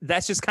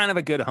just kind of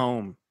a good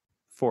home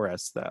for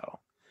us, though.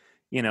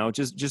 You know,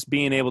 just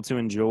being able to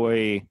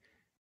enjoy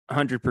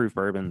 100 proof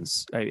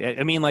bourbons.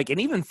 I mean, like, and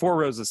even Four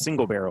Roses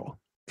single barrel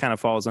kind of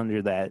falls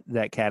under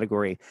that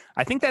category.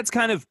 I think that's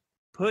kind of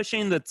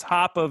pushing the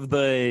top of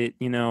the,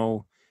 you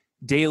know,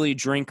 daily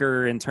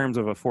drinker in terms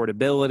of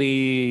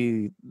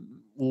affordability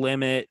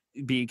limit,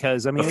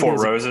 because I mean, the Four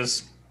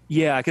Roses.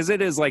 Yeah, because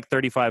it is like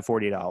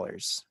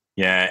 $35-$40.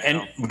 Yeah,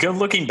 and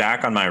looking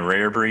back on my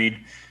rare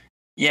breed,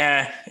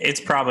 yeah, it's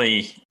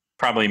probably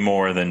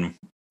more than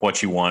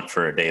what you want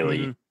for a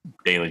daily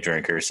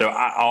drinker. So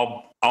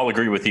I'll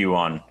agree with you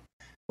on,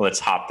 let's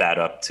hop that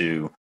up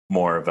to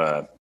more of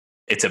a,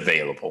 it's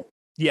available.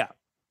 Yeah,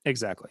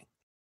 exactly.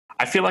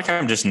 I feel like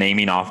I'm just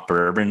naming off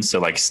bourbons, so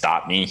like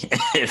stop me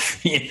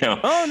if you know.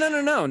 Oh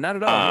no, not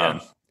at all. Yeah.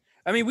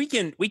 I mean, we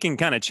can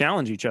kind of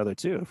challenge each other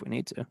too if we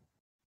need to.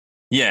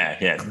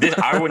 Yeah.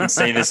 I wouldn't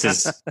say this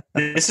is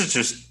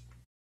just.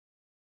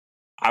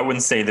 I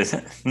wouldn't say this.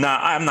 No,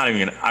 I'm not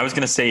even gonna. I was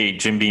gonna say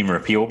Jim Beam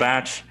repeal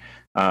batch.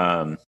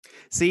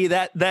 See,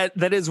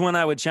 that is one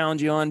I would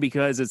challenge you on,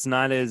 because it's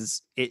not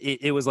as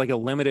it was like a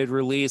limited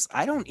release.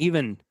 I don't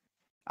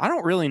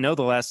really know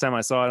the last time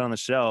I saw it on the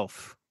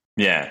shelf.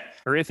 Yeah,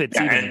 or if it's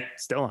even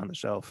still on the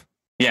shelf.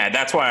 Yeah,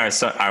 that's why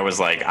I was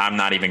like, I'm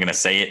not even going to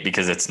say it,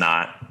 because it's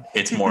not.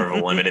 It's more of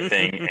a limited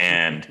thing,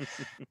 and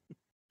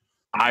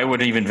I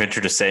would even venture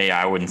to say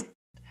I wouldn't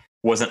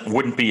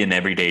be an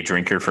everyday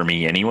drinker for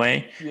me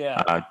anyway.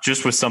 Yeah,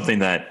 just was something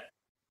that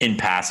in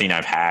passing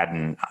I've had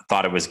and I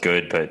thought it was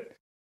good, but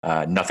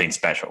nothing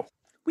special.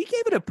 We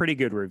gave it a pretty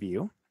good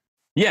review.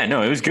 Yeah,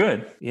 no, it was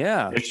good.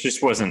 Yeah, it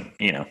just wasn't.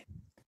 You know,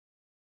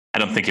 I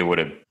don't think it would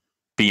have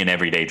be an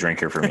everyday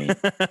drinker for me.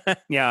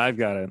 Yeah, I've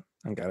got to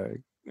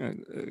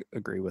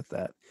agree with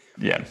that.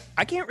 Yeah,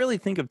 I can't really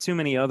think of too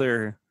many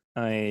other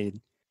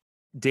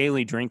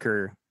daily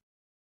drinker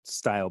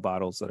style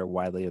bottles that are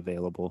widely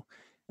available.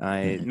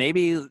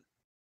 Maybe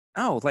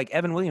like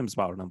Evan Williams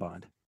Bottled and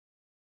Bond.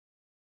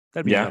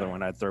 That'd be another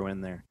one I'd throw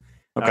in there.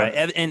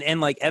 Okay,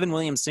 and like Evan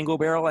Williams single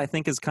barrel, I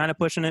think is kind of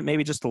pushing it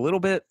maybe just a little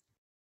bit,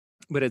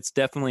 but it's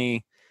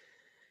definitely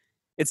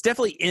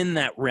in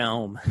that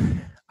realm,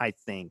 I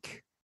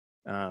think.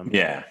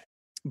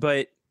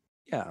 But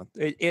yeah,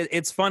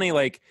 it's funny.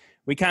 Like,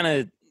 we kind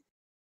of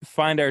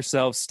find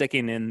ourselves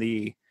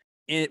sticking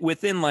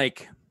within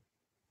like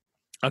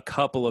a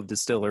couple of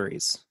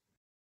distilleries,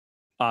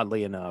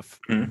 oddly enough,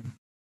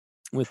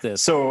 with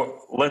this.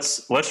 So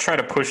let's try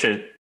to push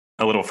it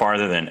a little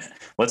farther. Then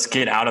let's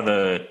get out of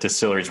the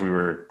distilleries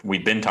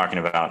we've been talking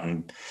about,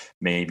 and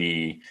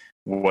maybe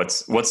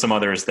what's some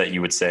others that you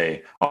would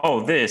say,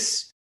 oh,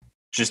 this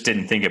just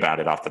didn't think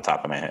about it off the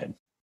top of my head.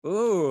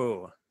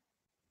 Ooh.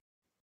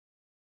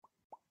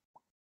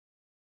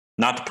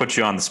 Not to put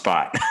you on the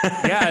spot.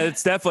 Yeah,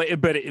 it's definitely,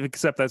 but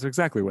except that's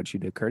exactly what you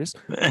did, Curtis.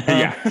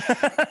 Yeah,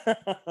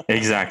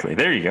 exactly.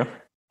 There you go.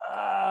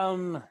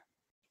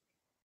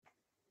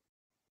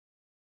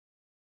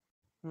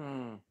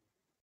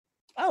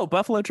 Oh,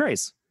 Buffalo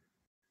Trace.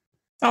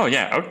 Oh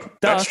yeah,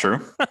 that's true.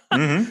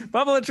 Mm-hmm.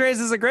 Buffalo Trace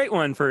is a great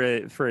one for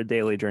a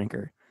daily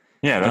drinker.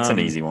 Yeah, that's an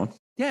easy one.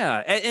 Yeah,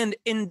 and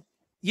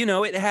you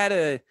know, it had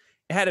a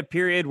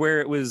period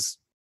where it was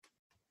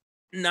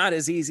not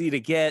as easy to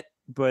get,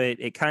 but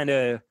it kind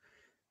of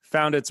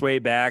found its way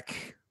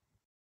back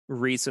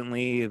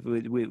recently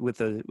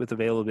with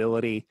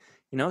availability.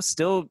 You know,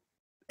 still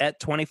at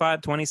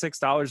 $25,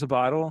 $26 a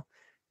bottle.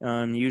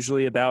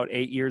 Usually about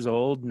 8 years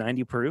old,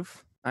 90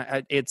 proof.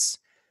 It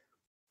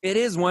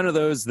is one of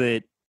those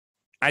that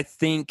I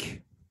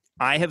think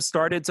I have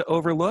started to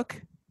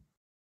overlook,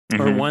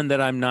 or one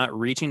that I'm not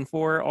reaching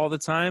for all the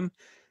time,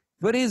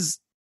 but is,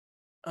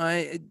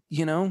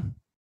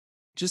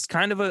 just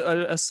kind of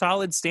a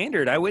solid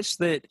standard. I wish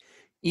that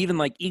even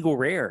like Eagle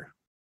Rare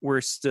were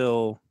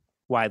still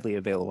widely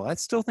available. I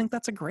still think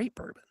that's a great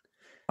bourbon.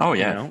 Oh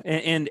yeah. You know?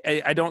 And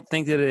I don't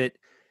think that it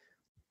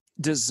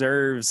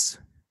deserves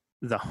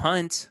the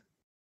hunt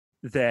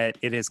that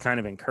it has kind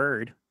of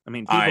incurred. I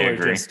mean,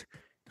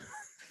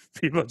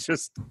 people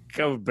just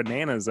go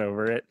bananas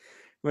over it,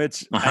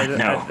 which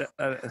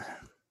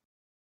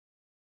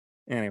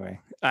anyway,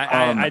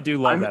 I do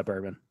love that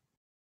bourbon.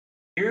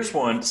 Here's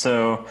one.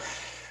 So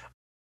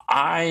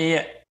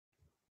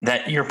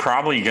that you're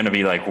probably going to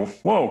be like,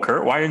 whoa,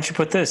 Kurt, why didn't you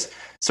put this?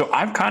 So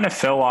I've kind of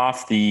fell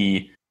off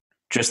the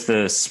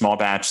small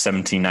batch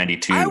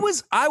 1792.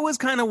 I was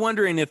kind of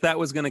wondering if that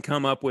was going to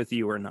come up with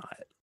you or not.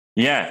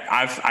 Yeah,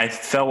 I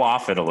fell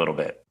off it a little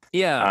bit.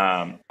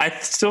 Yeah. I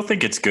still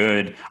think it's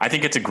good. I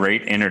think it's a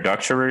great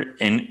introductory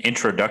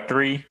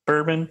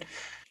bourbon,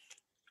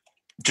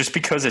 just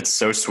because it's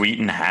so sweet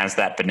and has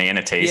that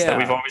banana taste that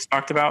we've always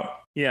talked about.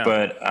 Yeah.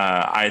 But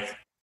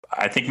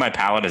I think my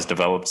palate has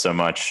developed so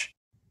much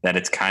that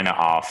it's kind of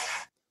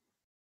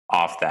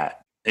off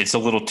that. It's a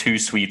little too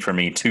sweet for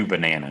me, too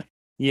banana.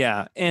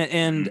 Yeah.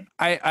 And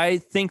I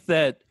think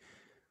that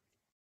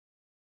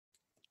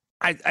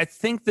I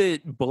think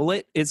that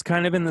Bullet is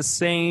kind of in the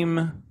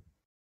same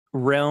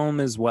realm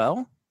as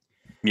well.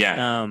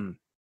 Yeah.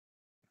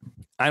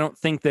 I don't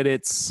think that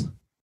it's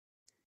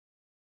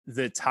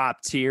the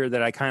top tier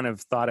that I kind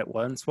of thought it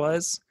once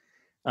was.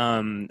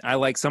 I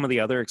like some of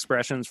the other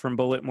expressions from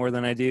Bullet more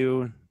than I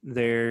do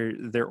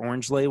their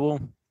orange label.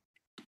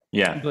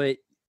 Yeah. But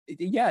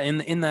yeah,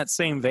 in that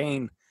same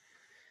vein,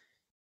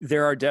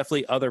 there are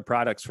definitely other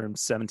products from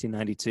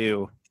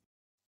 1792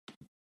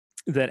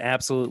 that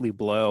absolutely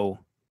blow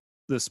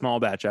the small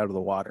batch out of the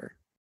water.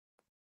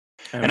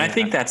 I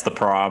think that's the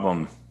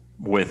problem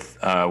with,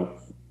 I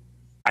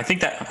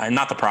think that,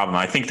 not the problem,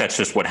 I think that's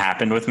just what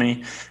happened with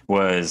me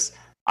was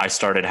I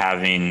started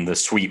having the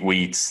sweet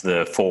wheats,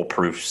 the full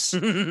proofs,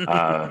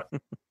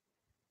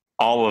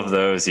 all of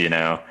those,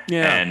 Yeah.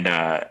 And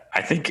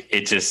I think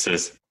it just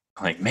is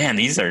like, man,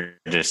 these are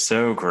just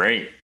so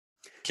great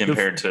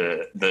compared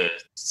to the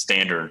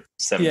standard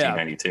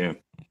 1792. Yeah.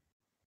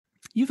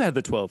 You've had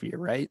the 12 year,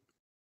 right?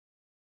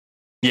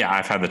 Yeah,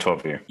 I've had the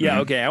 12 year. Yeah,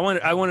 okay. I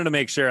wanted to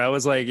make sure. I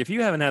was like, if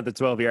you haven't had the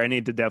 12 year, I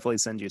need to definitely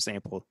send you a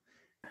sample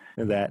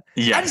of that.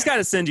 Yeah. I just got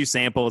to send you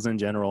samples in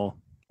general.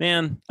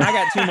 Man, I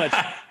got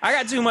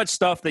too much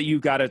stuff that you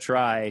got to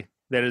try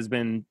that has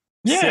been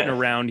sitting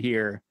around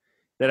here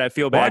that I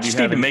feel bad. Well, I just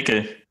need to make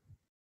a.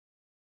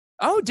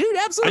 Oh, dude,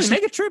 absolutely.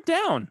 Make a trip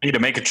down. Need to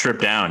make a trip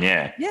down.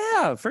 Yeah.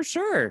 Yeah, for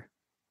sure.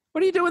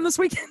 What are you doing this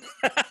weekend?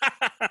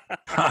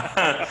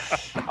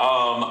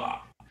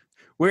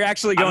 We're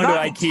actually going to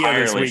IKEA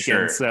this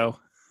weekend, so.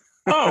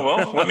 Oh,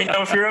 well, let me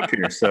know if you're up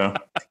here. So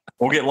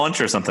we'll get lunch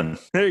or something.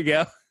 There you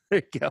go.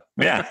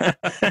 Yeah.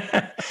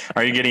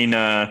 Are you getting,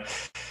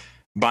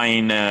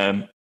 buying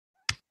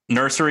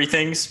nursery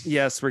things?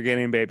 Yes, we're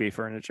getting baby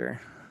furniture.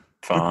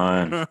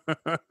 Fun.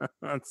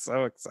 I'm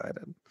so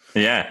excited.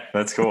 Yeah,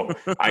 that's cool.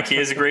 IKEA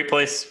is a great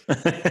place.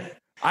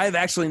 I've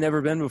actually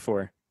never been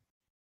before.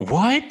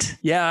 What?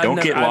 Yeah.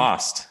 Don't get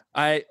lost.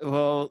 Actually,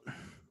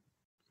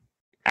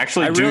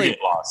 get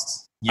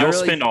lost. You'll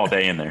spend all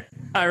day in there.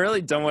 I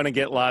really don't want to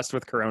get lost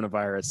with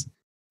coronavirus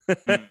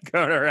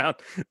going around.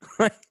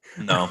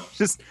 No.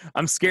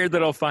 I'm scared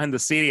that I'll find the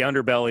seedy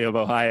underbelly of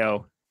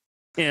Ohio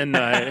in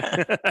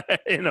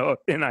IKEA.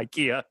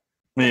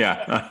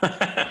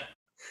 Yeah.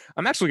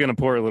 I'm actually going to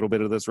pour a little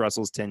bit of this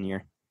Russell's 10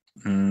 year.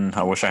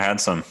 I wish I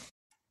had some.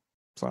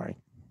 Sorry.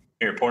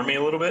 Here, pour me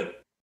a little bit.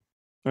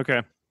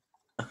 Okay.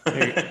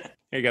 Here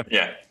you go.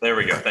 Yeah, there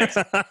we go. Thanks.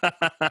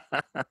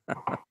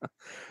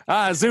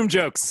 Zoom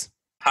jokes.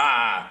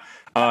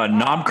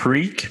 Knob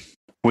Creek.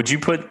 What's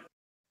your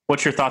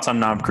thoughts on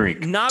Knob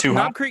Creek?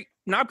 Knob Creek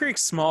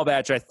small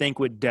batch, I think,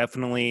 would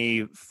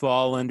definitely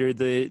fall under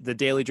the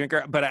daily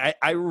drinker. But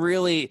I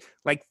really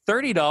like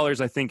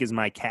 $30, I think, is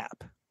my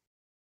cap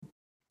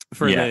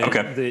for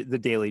the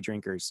daily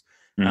drinkers.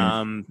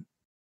 Mm-hmm.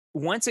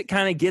 Once it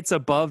kind of gets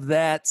above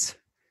that,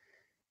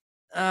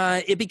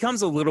 it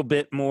becomes a little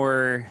bit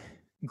more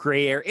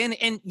gray area.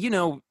 And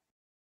the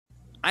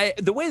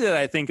way that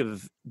I think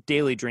of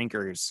daily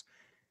drinkers,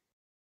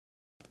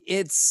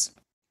 it's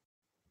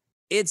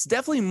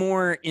definitely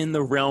more in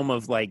the realm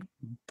of like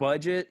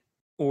budget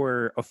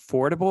or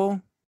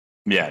affordable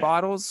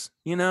bottles,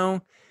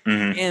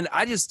 Mm-hmm. And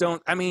I just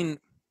don't, I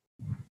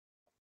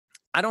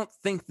don't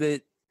think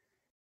that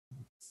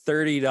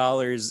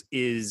 $30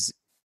 is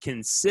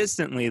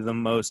consistently the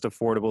most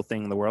affordable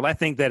thing in the world. I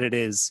think that it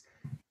is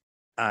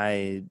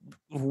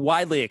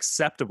widely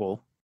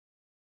acceptable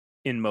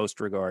in most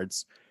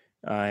regards.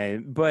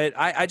 But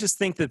I just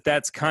think that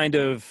that's kind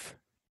of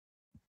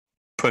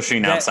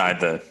pushing outside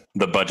the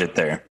budget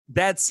there.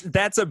 That's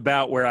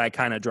about where I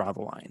kind of draw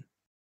the line.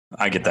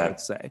 I get that. I would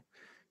say.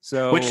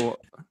 So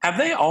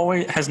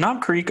has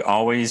Knob Creek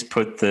always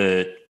put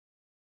the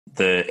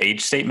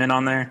age statement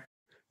on there?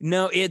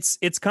 No,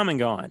 it's come and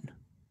gone.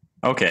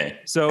 Okay.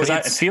 So because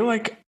I feel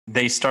like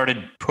they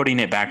started putting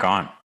it back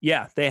on.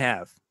 Yeah, they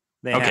have.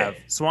 They have.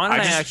 Swan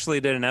and I actually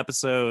did an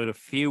episode a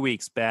few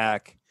weeks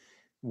back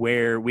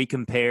where we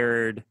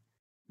compared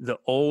the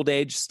old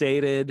age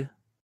stated,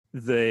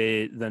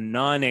 the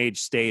non-age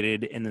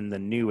stated, and then the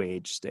new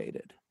age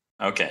stated.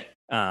 Okay.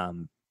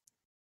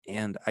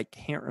 And I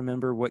can't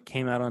remember what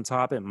came out on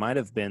top. It might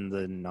have been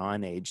the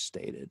non-age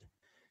stated.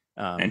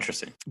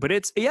 Interesting. But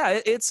it's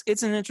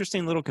an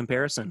interesting little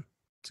comparison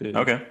to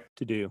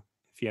do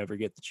if you ever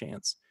get the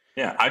chance.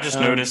 Yeah, I just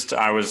noticed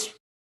I was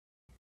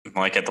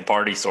like at the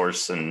party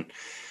source and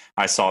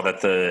I saw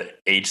that the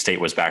age state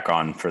was back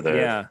on for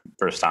the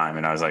first time,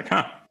 and I was like,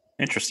 "Huh,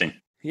 interesting."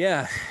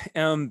 Yeah,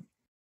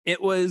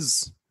 it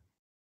was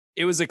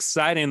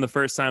exciting the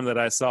first time that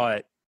I saw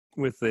it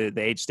with the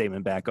age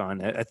statement back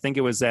on. I think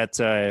it was at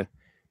Total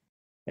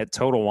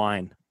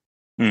Wine,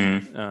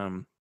 mm-hmm.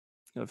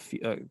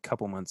 A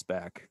couple months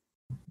back.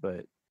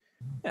 But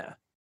yeah,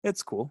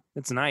 it's cool.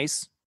 It's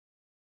nice.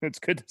 It's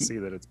good to see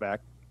that it's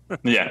back.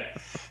 Yeah,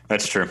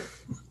 that's true.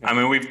 I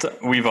mean,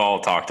 we've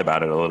all talked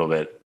about it a little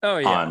bit. Oh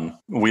yeah.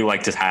 We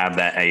like to have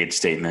that age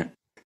statement,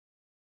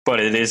 but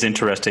it is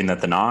interesting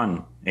that the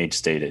non-age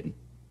stated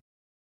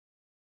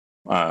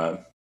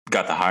got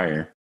the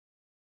higher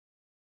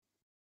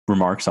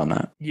remarks on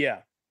that.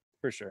 Yeah,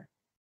 for sure.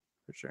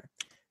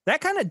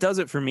 That kind of does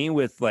it for me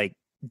with like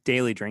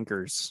daily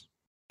drinkers.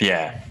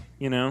 Yeah.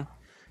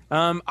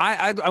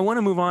 I want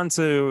to move on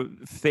to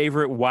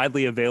favorite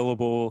widely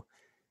available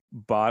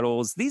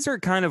bottles. These are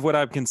kind of what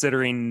I'm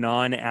considering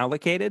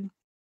non-allocated.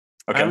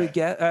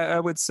 Okay. I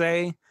would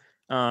say,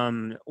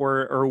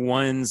 or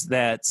ones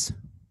that,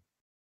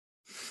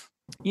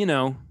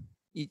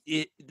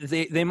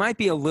 they might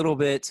be a little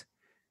bit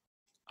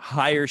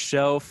higher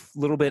shelf, a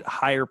little bit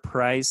higher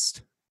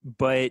priced,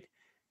 but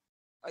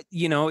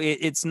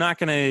it's not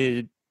going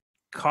to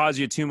cause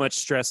you too much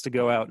stress to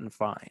go out and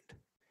find.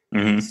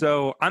 Mm-hmm.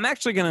 So I'm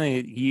actually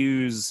going to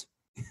use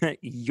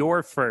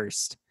your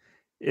first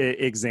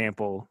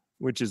example,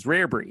 which is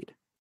Rare Breed.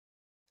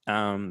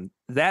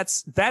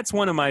 That's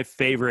one of my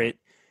favorite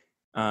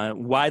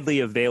widely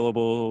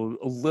available,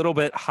 a little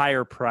bit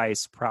higher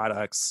price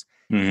products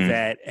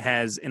that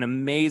has an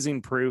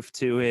amazing proof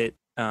to it.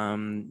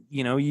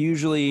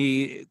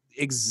 Usually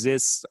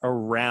exists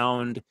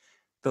around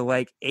the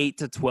like 8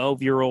 to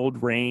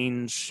 12-year-old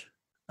range.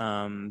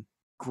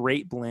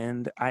 Great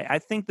blend. I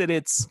think that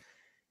it's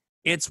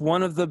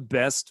one of the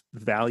best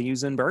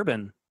values in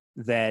bourbon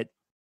that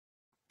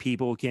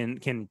people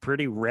can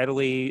pretty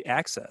readily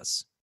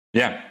access.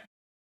 Yeah.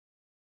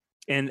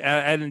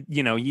 And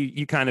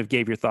you kind of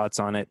gave your thoughts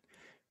on it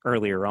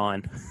earlier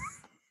on.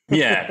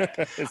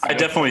 Yeah. So. I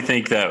definitely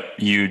think that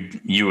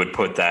you would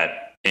put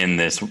that in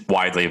this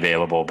widely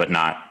available, but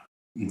not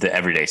the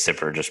everyday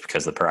sipper, just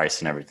because of the price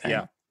and everything.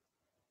 Yeah.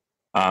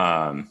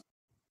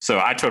 So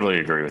I totally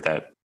agree with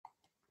that.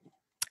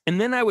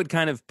 And then I would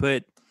I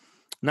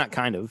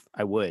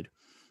would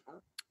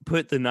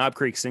put the Knob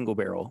Creek single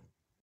barrel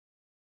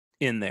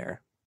in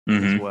there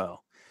as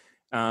well.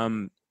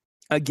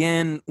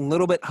 Again, a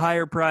little bit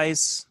higher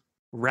price,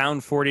 around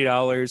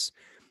 $40,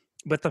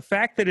 but the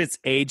fact that it's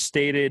age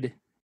stated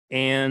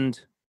and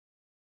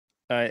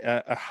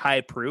a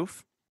high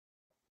proof,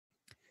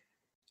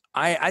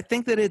 I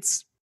think that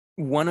it's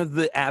one of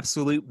the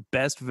absolute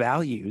best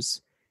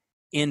values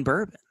in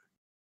bourbon.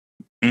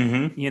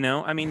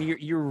 I mean,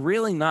 you're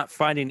really not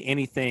finding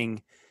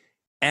anything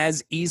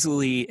as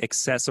easily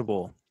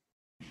accessible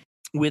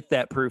with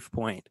that proof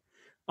point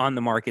on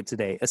the market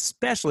today,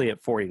 especially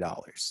at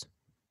 $40.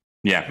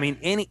 Yeah. I mean,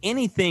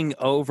 anything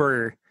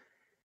over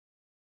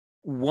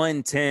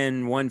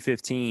 110,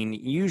 115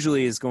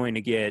 usually is going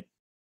to get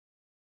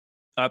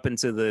up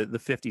into the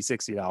 $50,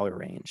 $60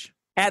 range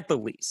at the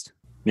least.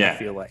 Yeah. I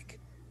feel like.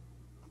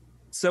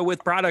 So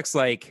with products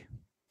like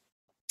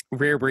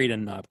Rare Breed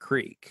and Knob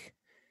Creek,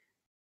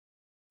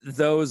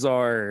 those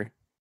are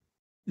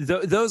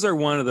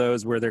one of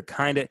those where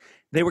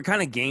they were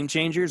kind of game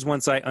changers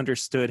once I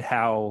understood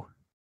how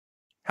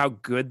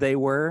good they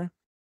were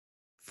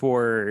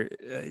for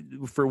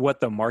what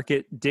the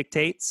market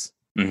dictates.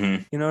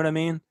 You know what I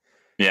mean?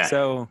 Yeah.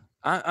 So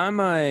I'm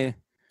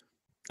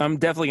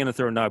definitely going to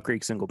throw Knob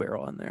Creek single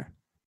barrel in there.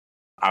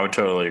 I would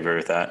totally agree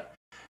with that.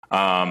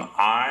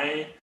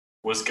 I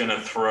was going to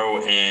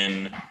throw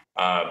in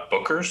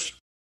Booker's.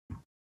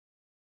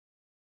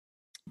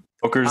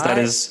 That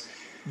is.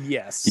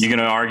 Yes. You going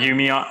to argue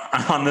me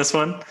on this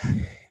one?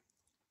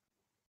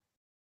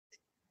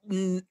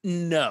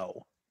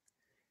 No.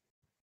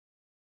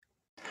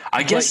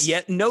 I guess.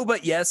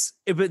 But yes.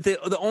 But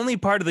the only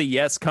part of the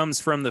yes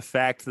comes from the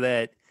fact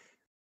that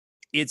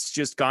it's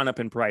just gone up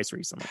in price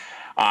recently.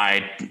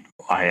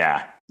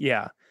 Yeah.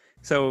 Yeah.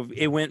 So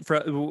it went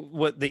from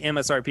what the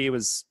MSRP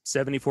was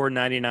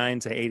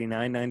 $74.99 to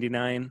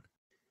 $89.99.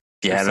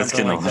 Yeah, that's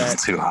getting a little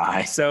too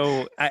high.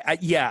 So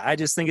I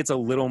just think it's a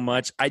little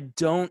much. I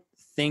don't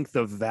think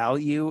the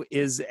value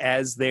is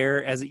as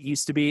there as it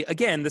used to be.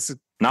 Again, this is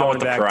not with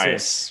the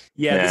price.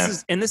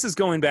 This is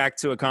going back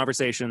to a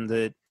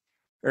conversation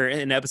or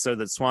an episode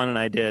that Swan and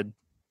I did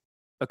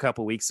a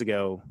couple weeks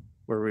ago,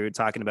 where we were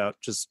talking about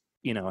just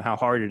how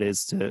hard it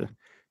is to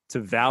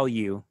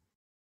value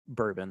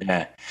bourbon.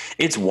 Yeah,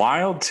 it's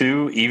wild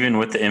too, even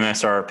with the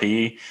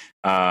MSRP,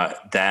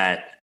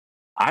 that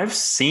I've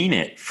seen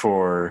it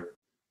for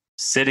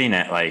sitting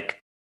at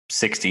like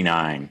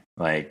 69,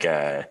 like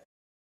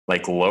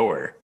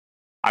lower.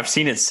 I've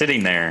seen it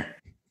sitting there.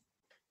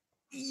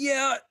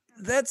 Yeah,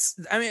 that's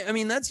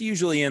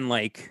usually in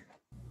like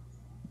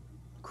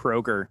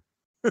Kroger.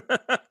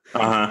 The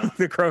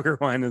Kroger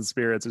Wine and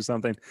Spirits or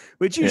something,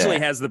 which usually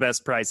has the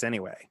best price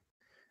anyway.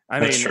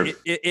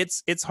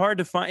 It's hard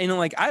to find.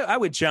 Like I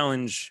would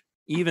challenge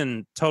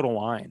even Total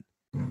Wine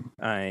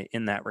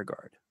in that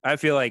regard. I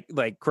feel like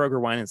Kroger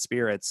Wine and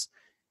Spirits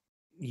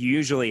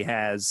usually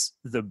has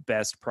the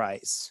best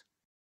price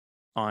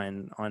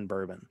on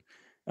bourbon.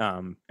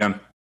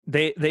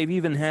 They've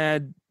even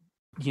had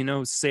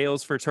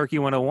sales for Turkey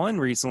 101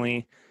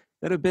 recently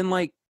that have been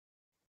like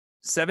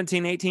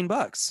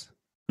 $17-$18.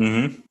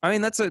 I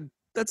mean, that's a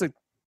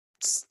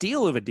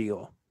steal of a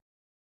deal.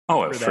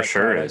 Oh, it for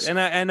sure is. And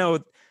I know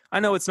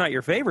it's not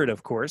your favorite,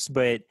 of course,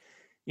 but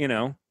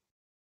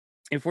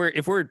if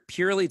we're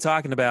purely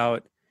talking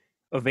about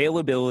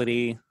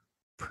availability,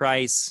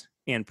 price,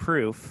 and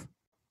proof,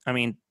 I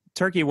mean,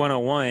 Turkey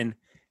 101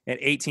 at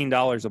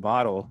 $18 a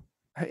bottle,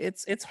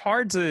 it's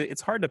hard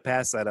to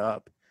pass that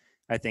up.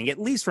 I think, at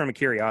least from a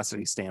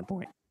curiosity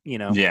standpoint,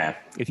 Yeah.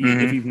 if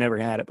you've never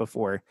had it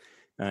before,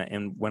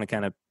 and want to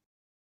kind of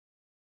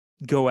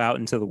go out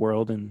into the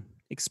world and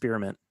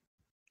experiment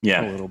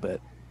a little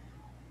bit.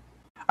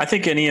 I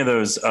think any of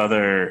those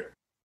other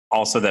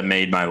also that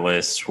made my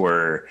list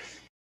were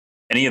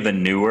any of the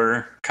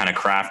newer kind of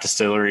craft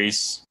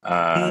distilleries,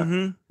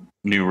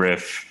 New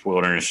Riff,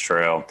 Wilderness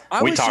Trail.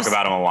 We talk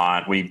about them a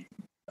lot.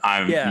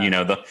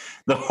 The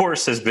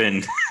horse has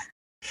been,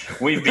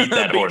 we beat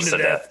that horse to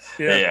death.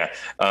 Yeah.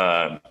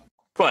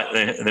 But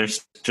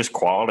there's just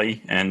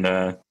quality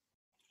and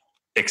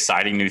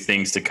exciting new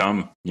things to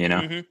come,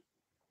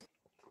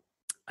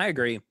 I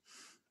agree.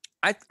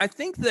 I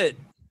think that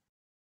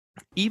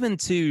even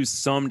to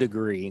some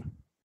degree,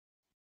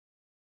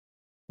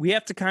 we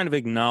have to kind of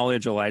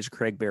acknowledge Elijah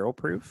Craig barrel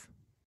proof.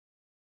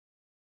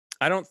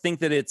 I don't think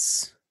that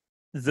it's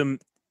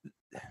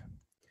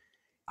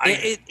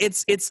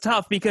it's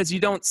tough because you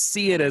don't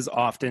see it as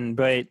often,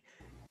 but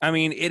I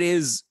mean, it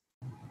is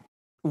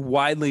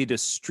widely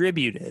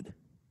distributed.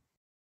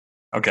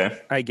 Okay.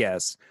 I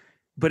guess,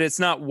 but it's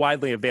not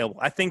widely available.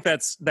 I think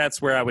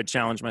that's where I would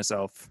challenge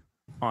myself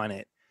on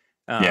it.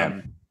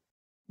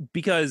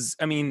 Because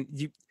I mean,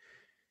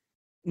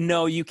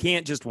 you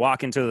can't just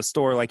walk into the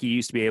store like you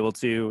used to be able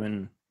to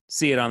and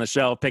see it on the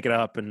shelf, pick it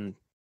up, and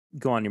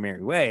go on your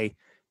merry way.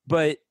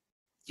 But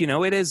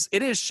it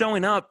is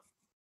showing up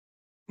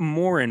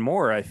more and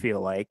more, I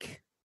feel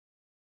like,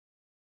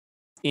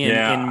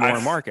 in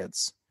more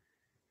markets.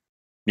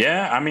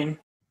 Yeah, I mean,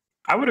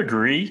 I would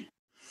agree.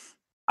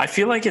 I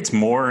feel like it's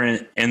more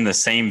in the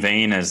same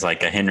vein as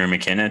like a Henry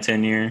McKenna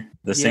 10-year,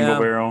 the single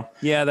barrel.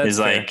 Yeah, that's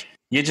fair. Like,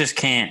 you just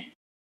can't.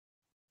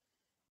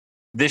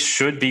 This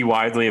should be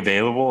widely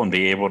available and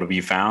be able to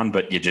be found,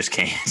 but you just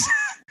can't.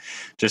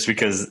 Just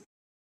because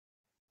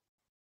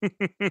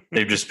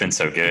they've just been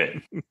so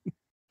good.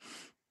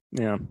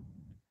 Yeah.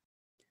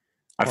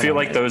 I feel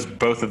like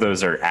both of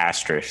those are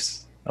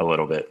asterisks a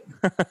little bit.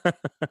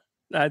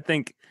 I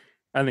think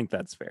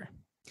that's fair.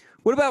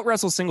 What about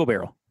Russell Single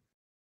Barrel?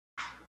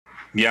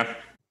 Yeah.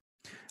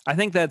 I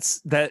think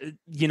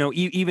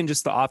even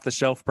just the off the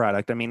shelf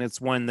product. I mean,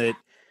 it's one that,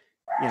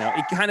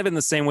 it kind of in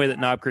the same way that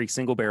Knob Creek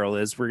Single Barrel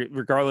is,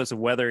 regardless of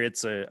whether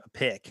it's a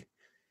pick.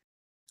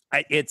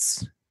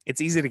 It's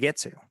easy to get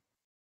to.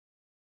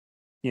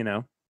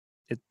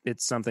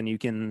 It's something you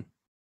can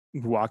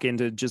walk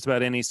into just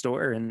about any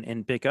store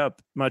and pick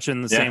up, much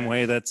in the same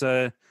way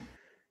that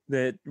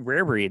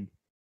Rare Breed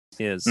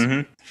is.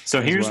 Mm-hmm. So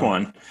here's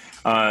one.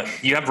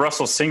 You have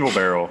Russell Single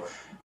Barrel.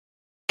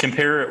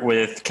 Compare it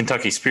with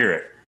Kentucky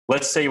Spirit.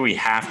 Let's say we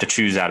have to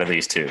choose out of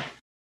these two.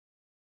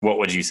 What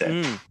would you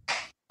say?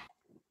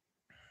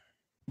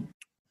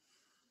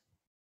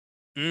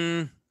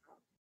 I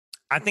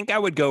think I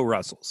would go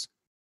Russell's.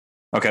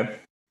 Okay.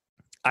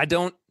 I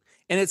don't,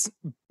 and it's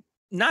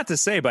not to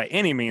say by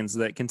any means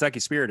that Kentucky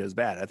Spirit is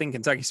bad. I think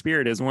Kentucky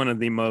Spirit is one of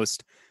the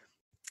most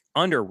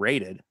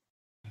underrated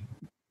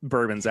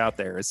bourbons out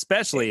there,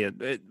 especially at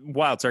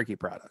Wild Turkey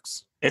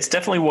products. It's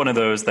definitely one of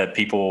those that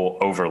people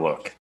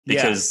overlook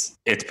because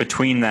it's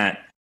between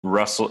that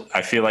Russell.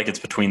 I feel like it's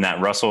between that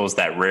Russell's,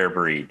 that Rare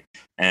Breed.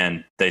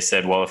 And they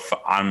said, well, if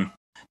I'm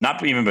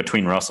not even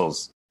between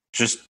Russell's,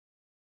 just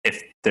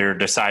if they're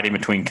deciding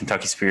between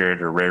Kentucky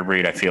Spirit or Rare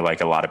Breed, I feel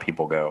like a lot of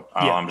people go,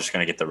 I'm just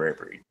going to get the Rare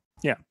Breed.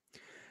 Yeah.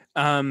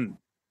 And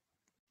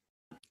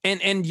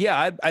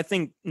yeah, I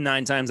think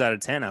 9 times out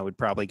of 10, I would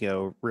probably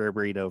go Rare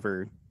Breed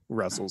over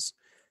Russell's.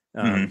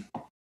 But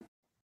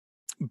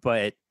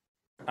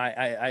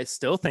I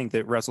still think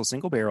that Russell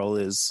Single Barrel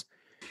is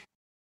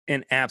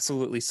an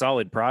absolutely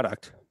solid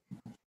product.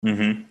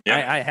 Mm-hmm.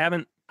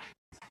 Yeah.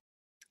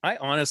 I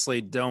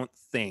honestly don't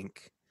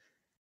think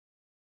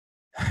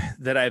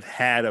that I've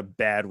had a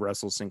bad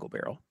Russell Single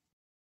Barrel.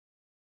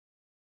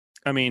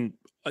 I mean,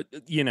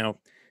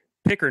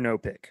 pick or no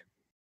pick.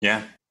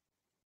 Yeah.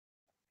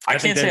 I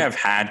can't say I've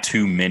had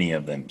too many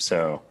of them.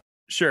 So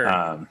sure.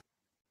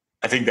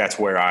 I think that's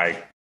where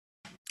I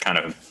kind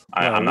of,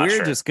 I'm not sure.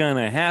 We're just going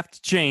to have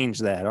to change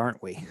that,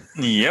 aren't we?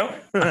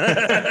 Yep.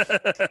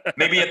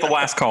 Maybe at the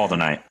last call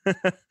tonight.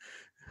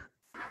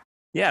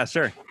 Yeah,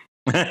 sure.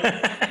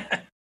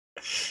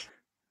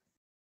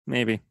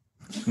 Maybe,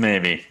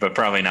 but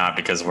probably not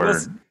because we're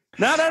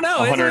no.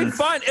 It'll be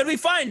fine.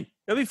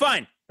 It'll be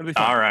fine.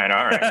 All right.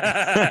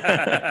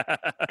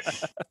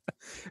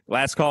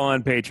 Last call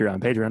on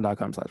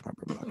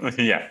patreon.com/.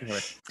 Yeah.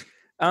 Anyway.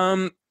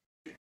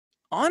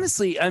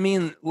 Honestly, I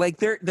mean, like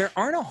there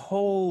aren't a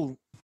whole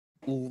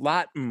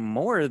lot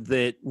more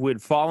that would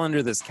fall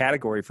under this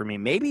category for me.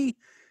 Maybe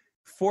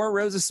Four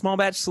Roses Small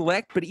Batch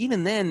Select, but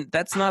even then,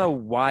 that's not a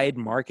wide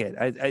market.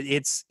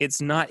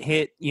 It's not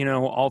hit,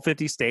 all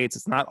 50 states.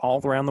 It's not all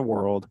around the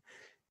world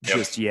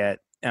just yet.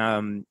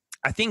 I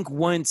think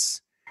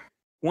once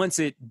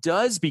it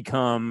does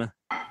become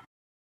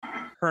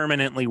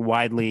permanently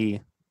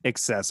widely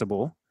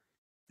accessible,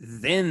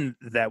 then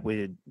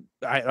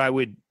I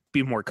would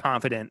be more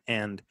confident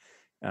and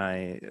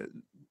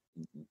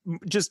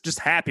just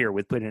happier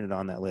with putting it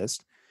on that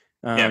list.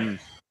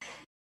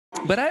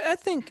 But I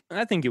think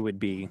it would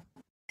be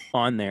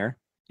on there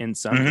in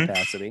some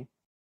capacity.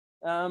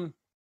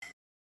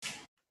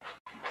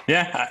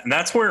 Yeah,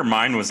 that's where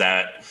mine was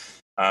at.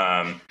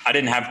 I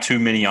didn't have too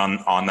many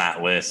on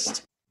that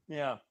list.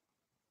 Yeah.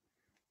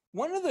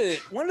 One of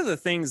the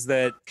things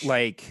that,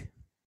 like,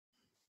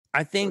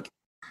 I think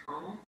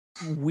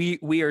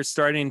we are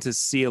starting to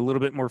see a little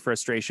bit more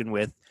frustration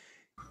with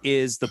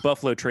is the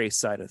Buffalo Trace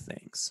side of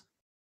things.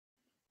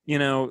 You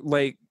know,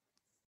 like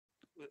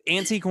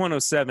Antique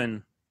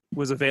 107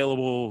 was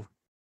available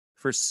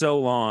for so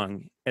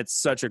long at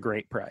such a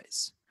great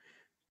price.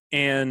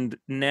 And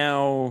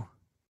now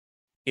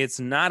it's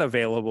not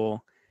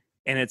available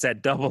and it's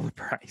at double the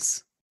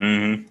price.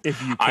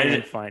 If you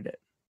can find it.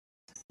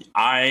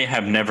 I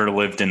have never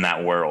lived in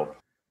that world.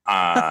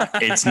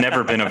 It's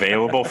never been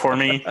available for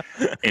me.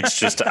 It's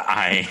just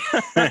I've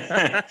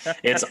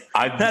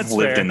That's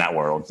lived fair. in that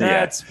world.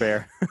 That's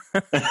fair.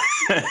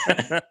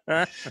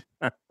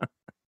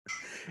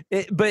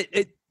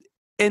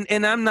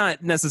 And I'm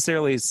not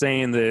necessarily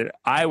saying that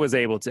I was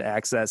able to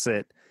access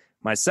it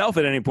myself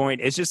at any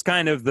point. It's just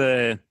kind of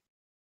I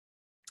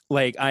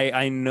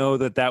know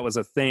that was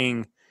a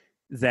thing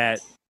that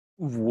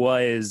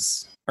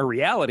was a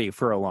reality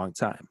for a long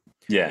time.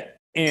 Yeah.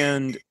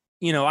 And,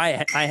 you know,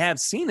 I have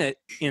seen it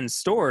in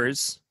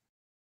stores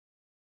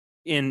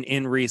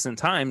in recent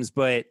times,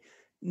 but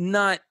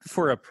not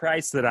for a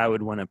price that I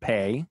would want to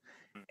pay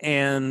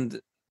and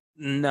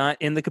not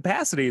in the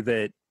capacity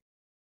that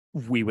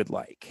we would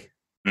like.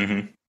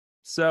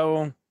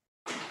 So,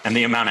 and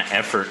the amount of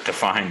effort to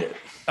find it.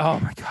 Oh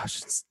my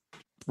gosh, it's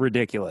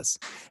ridiculous.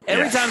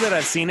 Every time that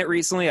I've seen it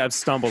recently, I've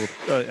stumbled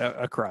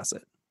across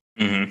it.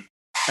 I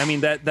mean,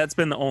 that's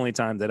been the only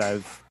time that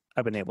I've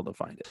been able to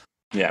find it.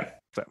 Yeah.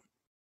 So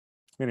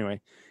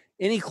anyway,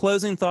 any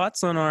closing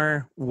thoughts on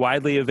our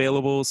widely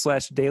available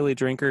 / daily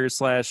drinker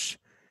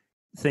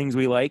 / things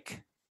we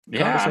like?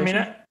 Yeah, I mean,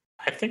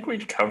 I think we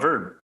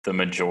covered the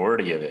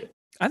majority of it.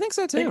 I think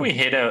so too. I think we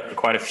hit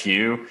quite a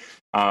few.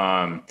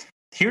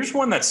 Here's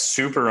one that's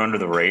super under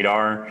the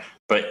radar,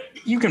 but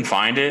you can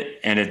find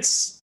it, and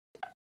it's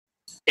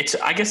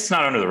I guess it's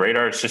not under the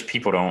radar. It's just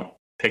people don't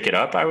pick it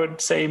up, I would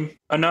say,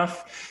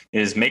 enough.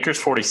 Is Maker's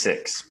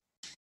 46.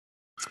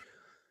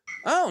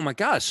 Oh my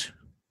gosh.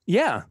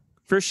 Yeah,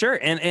 for sure.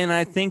 And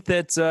I think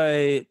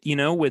that, you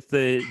know, with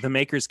the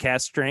Maker's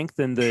cast strength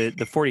and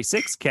the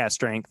 46 cast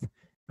strength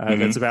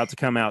that's about to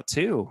come out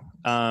too,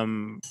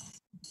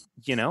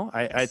 you know,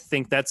 I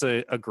think that's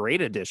a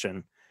great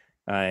addition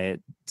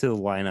to the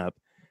lineup.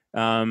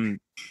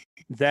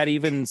 That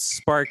even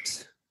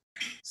sparked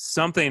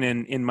something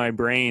in my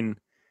brain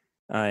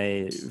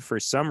for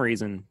some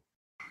reason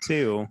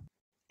too.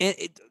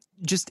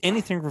 Just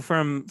anything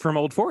from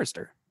Old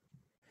Forester.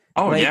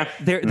 Oh, like, yeah.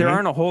 There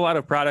aren't a whole lot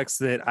of products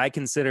that I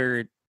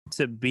consider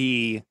to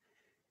be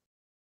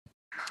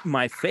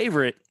my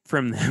favorite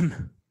from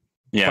them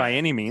by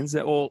any means.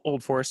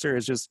 Old Forester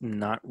is just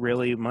not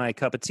really my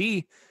cup of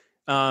tea.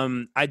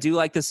 I do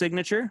like the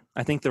Signature.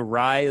 I think the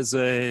rye is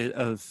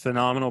a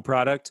phenomenal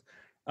product.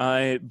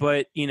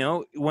 But, you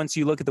know, once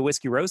you look at the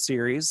Whiskey Row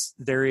series,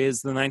 there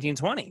is the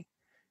 1920,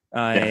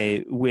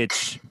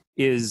 which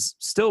is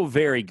still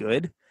very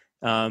good.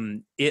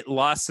 It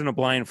lost in a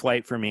blind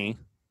flight for me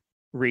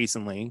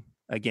recently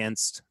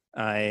against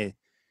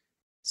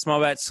Small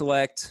Batch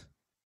Select,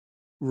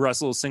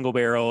 Russell Single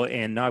Barrel,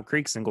 and Knob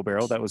Creek Single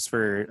Barrel. That was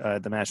for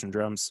the Mash and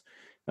Drums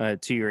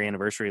 2-year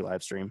anniversary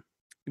live stream.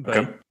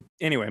 But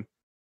anyway,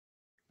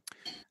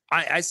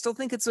 I still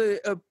think it's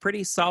a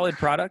pretty solid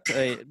product.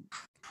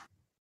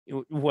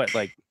 What,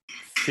 like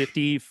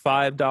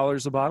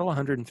 $55 a bottle,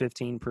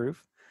 115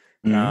 proof.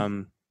 You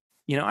know,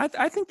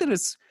 I think that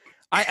it's,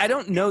 I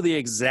don't know the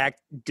exact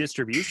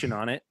distribution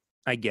on it,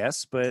 I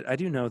guess, but I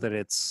do know that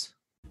it's,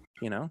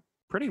 you know,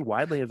 pretty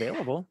widely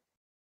available.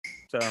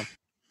 So I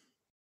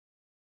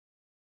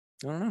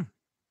don't know.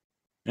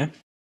 Yeah.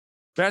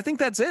 But I think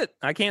that's it.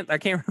 I can't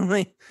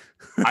really.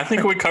 I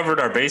think we covered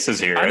our bases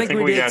here. I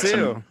think we got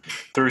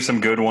threw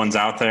some good ones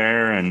out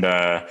there and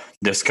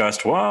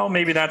discussed, well,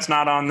 maybe that's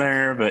not on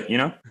there, but you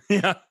know.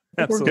 Yeah,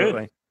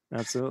 absolutely.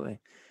 Absolutely.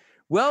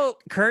 Well,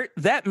 Kurt,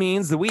 that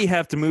means that we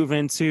have to move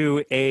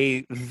into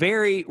a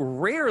very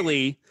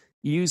rarely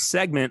used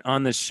segment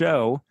on the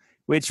show,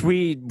 which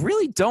we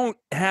really don't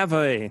have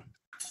a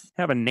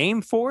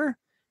name for,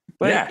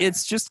 but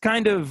it's just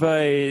kind of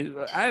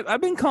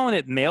I've been calling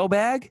it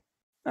mailbag,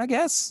 I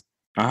guess.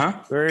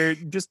 Or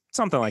just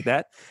something like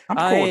that. I'm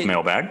cool with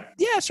mailbag.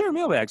 Yeah, sure.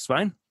 Mailbag's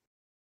fine.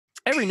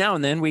 Every now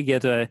and then we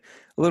get a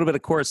little bit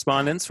of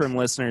correspondence from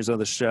listeners of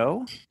the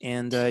show.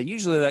 And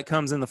usually that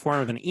comes in the form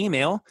of an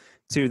email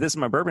to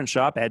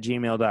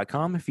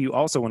thisismybourbonshop@gmail.com. If you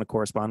also want to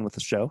correspond with the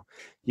show,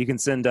 you can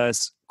send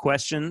us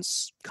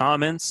questions,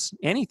 comments,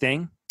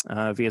 anything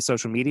via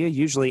social media,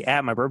 usually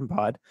at My Bourbon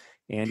Pod.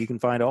 And you can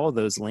find all of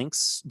those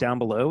links down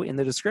below in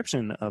the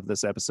description of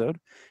this episode.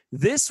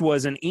 This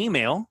was an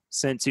email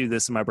sent to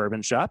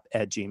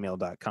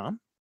thisismybourbonshop@gmail.com.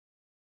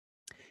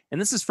 And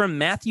this is from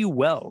Matthew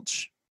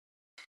Welch.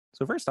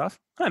 So first off,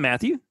 hi,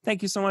 Matthew.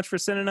 Thank you so much for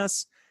sending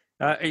us.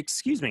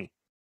 Excuse me.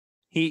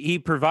 He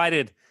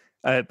provided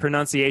a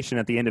pronunciation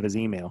at the end of his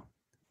email.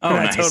 Oh,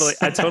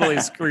 nice. I totally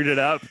screwed it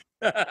up.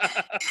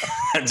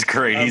 That's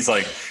great. He's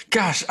like,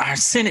 gosh, I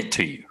sent it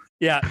to you.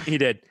 Yeah, he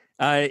did.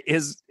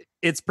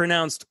 It's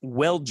pronounced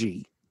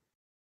Welgie.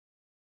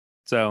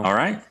 So, all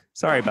right.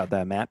 Sorry about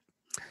that, Matt.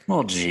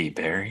 Well, gee,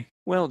 Barry.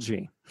 Well,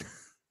 gee.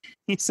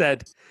 He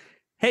said,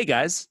 hey,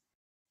 guys.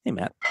 Hey,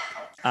 Matt.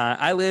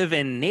 I live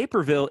in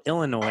Naperville,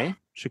 Illinois,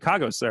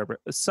 Chicago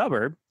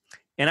suburb,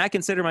 and I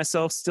consider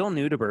myself still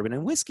new to bourbon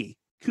and whiskey.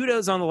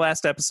 Kudos on the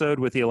last episode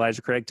with the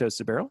Elijah Craig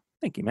Toasted Barrel.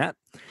 Thank you, Matt.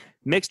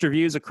 Mixed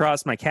reviews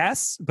across my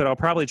casts, but I'll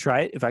probably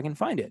try it if I can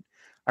find it.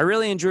 I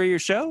really enjoy your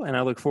show, and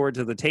I look forward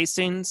to the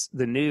tastings,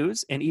 the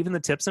news, and even the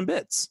tips and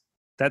bits.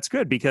 That's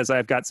good, because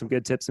I've got some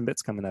good tips and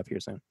bits coming up here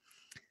soon.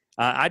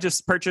 I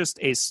just purchased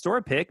a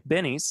store pick,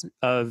 Benny's,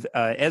 of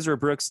Ezra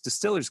Brooks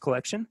Distillers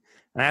Collection,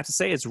 and I have to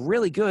say it's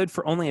really good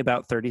for only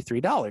about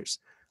 $33.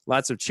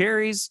 Lots of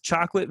cherries,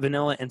 chocolate,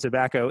 vanilla, and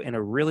tobacco in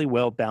a really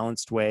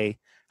well-balanced way.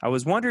 I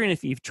was wondering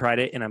if you've tried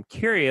it, and I'm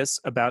curious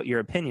about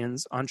your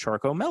opinions on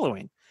charcoal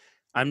mellowing.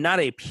 I'm not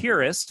a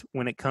purist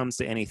when it comes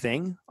to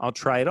anything. I'll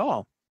try it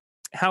all.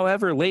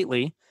 However,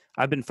 lately,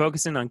 I've been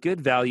focusing on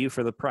good value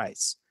for the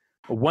price.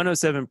 A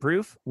 107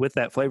 proof with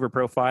that flavor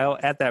profile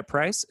at that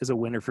price is a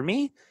winner for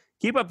me.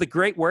 Keep up the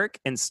great work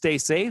and stay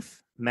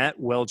safe. Matt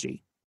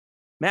Welgie.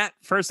 Matt,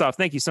 first off,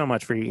 thank you so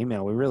much for your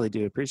email. We really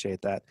do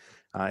appreciate that.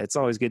 It's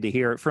always good to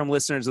hear from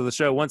listeners of the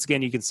show. Once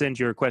again, you can send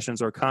your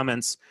questions or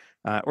comments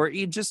or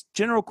just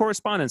general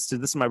correspondence to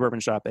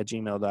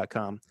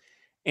thisismybourbonshop@gmail.com.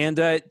 And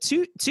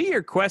to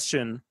your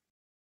question,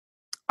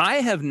 I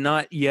have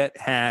not yet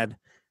had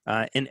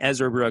an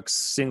Ezra Brooks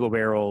single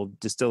barrel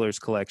distillers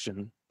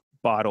collection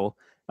bottle.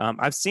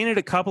 I've seen it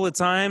a couple of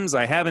times.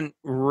 I haven't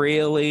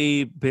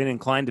really been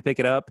inclined to pick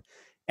it up.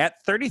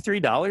 At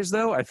 $33,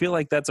 though, I feel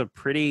like that's a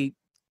pretty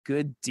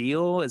good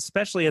deal,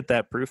 especially at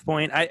that proof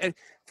point. I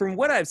from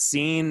what I've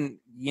seen,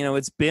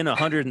 it's been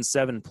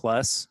 107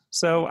 plus.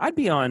 So I'd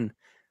be on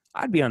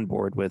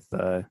board with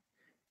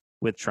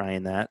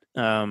trying that.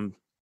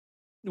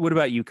 What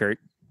about you, Kurt?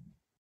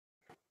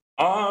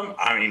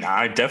 I mean,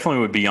 I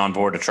definitely would be on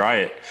board to try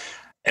it.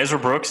 Ezra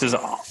Brooks is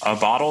a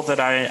bottle that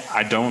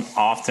I don't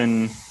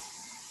often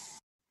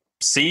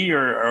see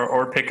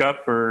or pick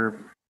up or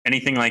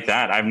anything like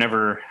that. I've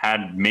never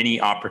had many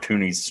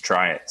opportunities to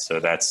try it, so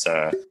that's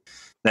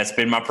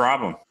been my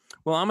problem.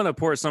 Well, I'm gonna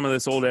pour some of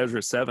this old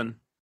Ezra 7.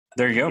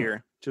 There you go.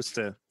 Here, just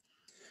to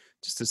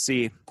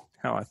see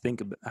how I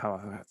feel,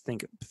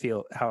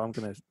 how I'm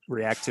gonna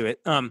react to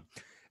it. I'm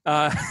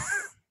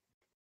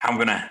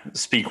gonna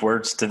speak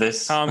words to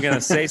this. How I'm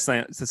gonna say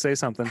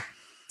something.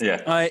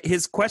 Yeah.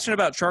 His question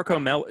about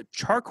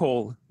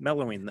charcoal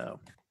mellowing, though.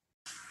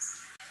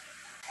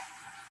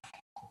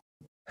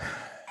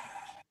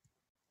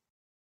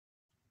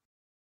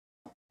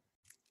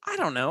 I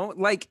don't know.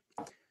 Like,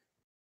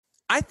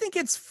 I think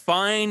it's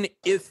fine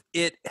if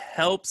it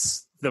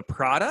helps the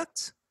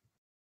product,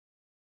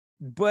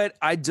 but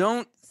I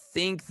don't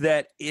think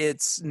that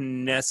it's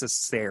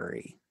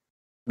necessary.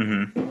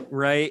 Mm-hmm.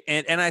 Right.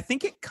 And I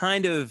think it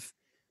kind of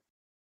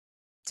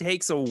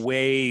takes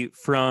away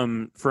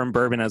from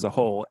bourbon as a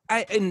whole.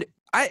 I think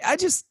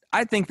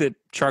that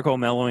charcoal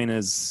mellowing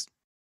is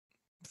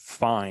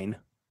fine.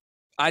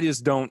 I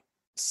just don't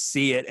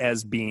see it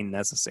as being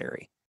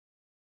necessary.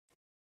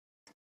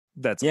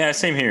 Yeah,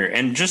 same here.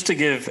 And just to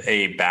give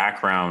a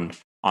background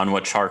on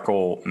what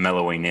charcoal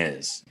mellowing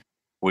is,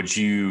 would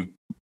you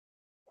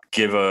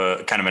give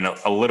a kind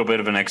of a little bit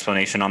of an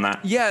explanation on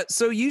that? Yeah,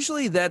 so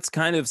usually that's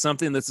kind of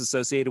something that's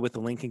associated with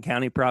the Lincoln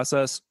County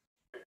process,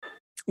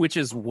 which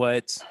is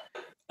what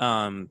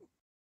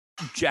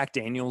Jack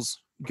Daniels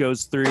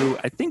goes through.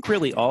 I think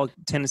really all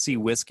Tennessee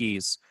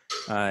whiskeys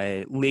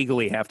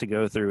legally have to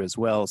go through as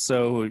well.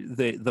 So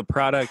the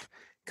product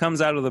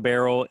comes out of the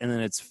barrel and then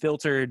it's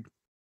filtered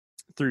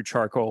through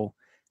charcoal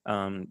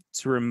to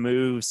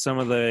remove some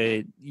of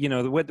the,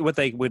 what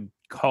they would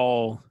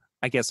call,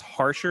 I guess,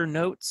 harsher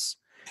notes.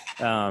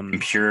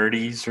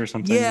 Impurities or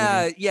something.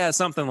 Yeah,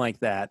 something like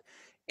that.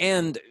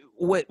 And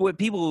what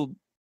people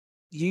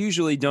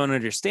usually don't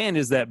understand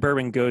is that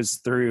bourbon goes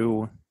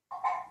through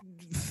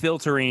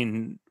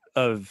filtering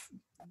of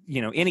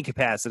any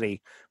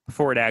capacity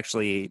before it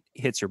actually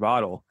hits your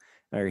bottle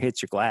or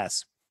hits your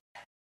glass.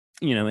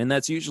 And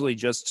that's usually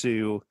just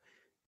to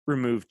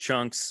remove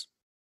chunks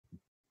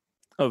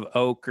of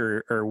oak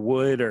or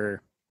wood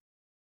or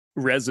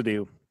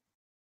residue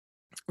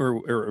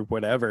or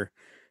whatever.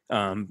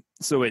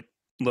 So it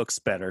looks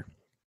better.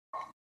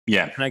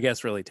 Yeah. And I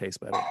guess really tastes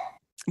better.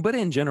 But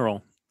in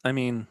general, I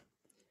mean,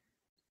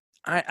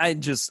 I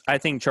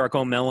think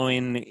charcoal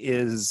mellowing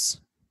is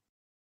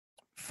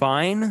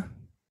fine.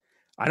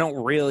 I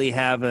don't really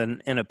have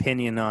an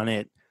opinion on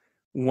it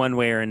one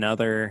way or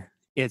another.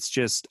 It's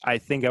just, I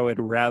think I would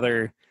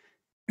rather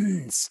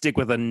stick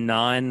with a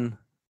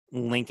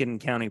non-Lincoln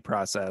County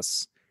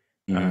process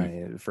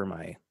for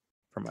my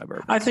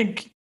bourbon. I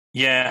think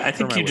Yeah, I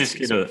think you just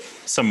get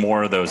some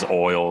more of those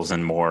oils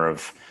and more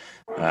of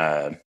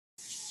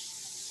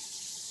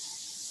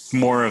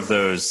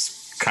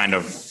those kind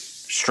of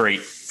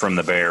straight from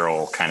the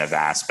barrel kind of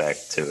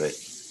aspect to it.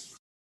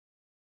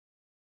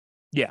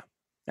 Yeah,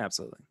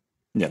 absolutely.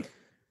 Yeah.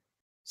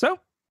 So,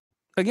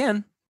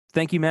 again,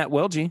 thank you, Matt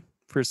Welge,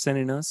 for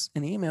sending us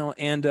an email.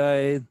 And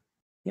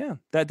yeah,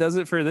 that does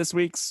it for this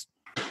week's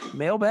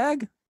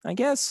mailbag, I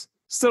guess.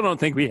 Still don't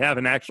think we have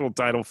an actual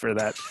title for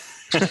that,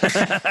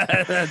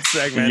 that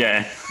segment.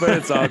 Yeah. But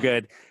it's all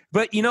good.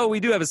 But, you know, we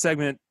do have a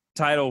segment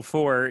title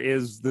for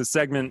is the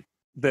segment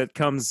that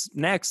comes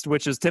next,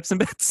 which is Tips and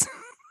Bits.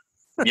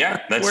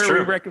 Yeah, that's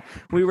true.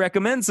 We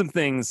recommend some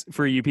things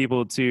for you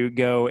people to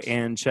go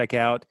and check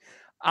out.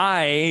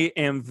 I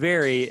am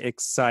very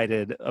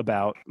excited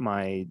about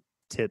my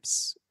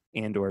tips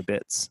and or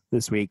bits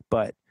this week,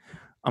 but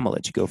I'm gonna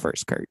let you go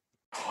first, Kurt.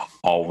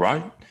 All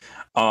right.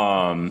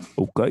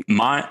 Okay.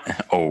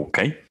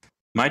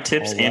 My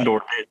tips and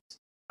or bits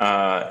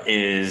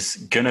is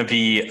gonna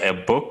be a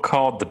book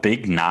called The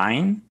Big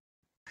Nine.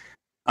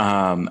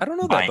 I don't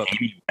know that book.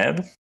 Amy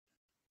Webb.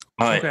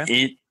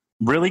 It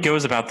really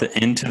goes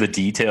into the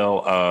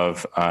detail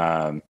of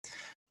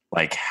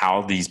like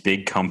how these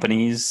big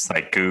companies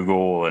like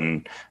Google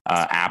and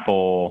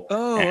Apple,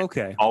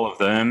 all of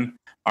them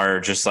are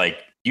just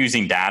like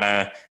using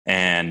data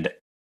and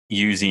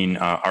using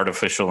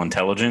artificial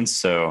intelligence.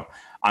 So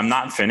I'm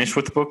not finished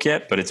with the book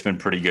yet, but it's been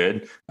pretty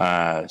good.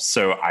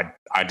 So I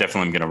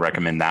definitely am going to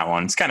recommend that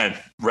one. It's kind of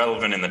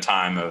relevant in the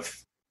time of,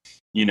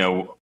 you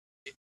know,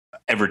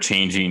 ever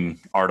changing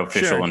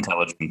artificial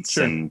intelligence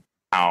and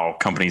how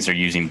companies are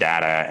using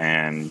data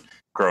and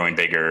growing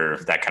bigger,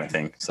 that kind of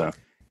thing. So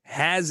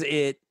has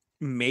it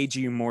made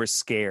you more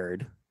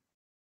scared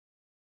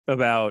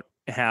about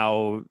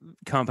how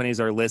companies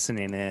are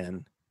listening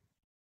in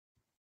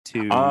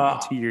to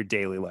your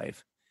daily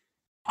life?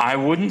 I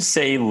wouldn't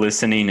say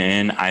listening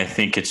in. I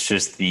think it's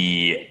just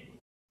the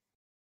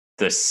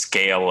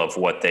scale of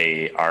what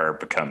they are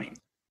becoming.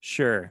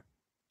 Sure.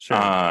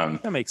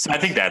 That makes sense. I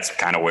think that's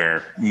kind of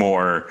where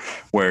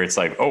it's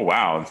like, oh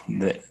wow,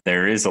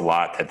 there is a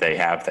lot that they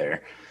have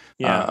there.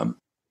 Yeah.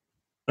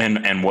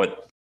 And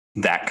what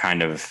that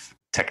kind of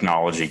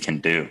technology can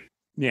do.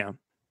 Yeah.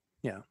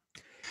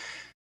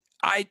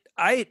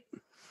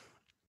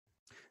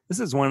 This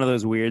is one of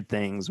those weird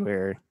things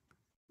where,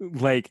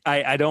 like,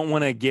 I don't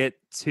want to get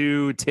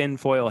too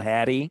tinfoil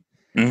hatty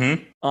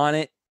on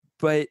it,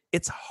 but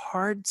it's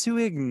hard to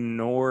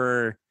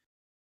ignore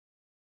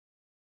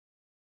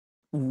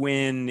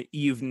when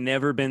you've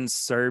never been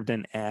served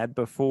an ad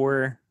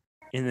before,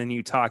 and then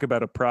you talk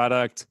about a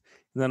product,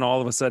 and then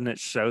all of a sudden it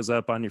shows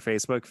up on your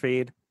Facebook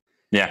feed.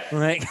 Yeah,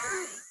 like,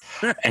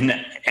 and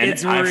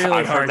it's really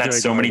I've heard that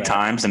so many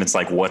times, and it's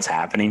like, what's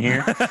happening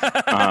here?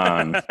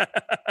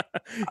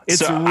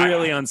 It's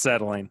really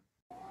unsettling.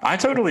 I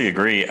totally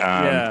agree.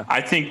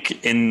 I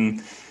think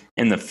in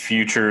the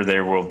future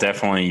there will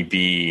definitely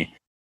be.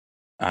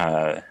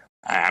 I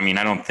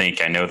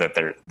know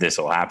that this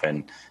will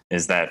happen.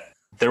 Is that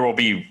there will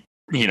be,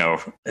 you know,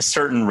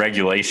 certain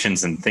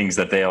regulations and things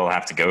that they'll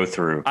have to go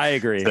through. I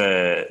agree.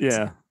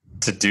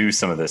 To do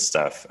some of this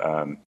stuff.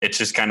 It's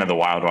just kind of the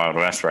wild, wild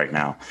west right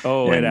now.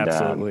 Oh, and, it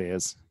absolutely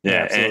is.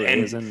 Yeah.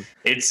 And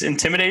it's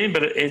intimidating,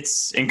 but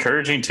it's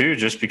encouraging too,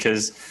 just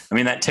because, I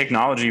mean, that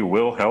technology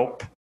will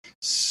help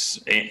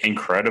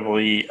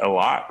incredibly a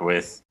lot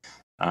with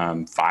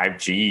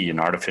 5G and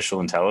artificial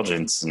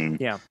intelligence.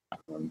 And,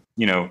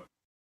 you know,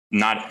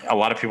 not a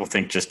lot of people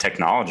think just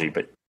technology,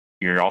 but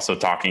you're also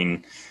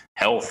talking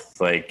health.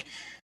 Like,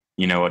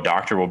 you know, a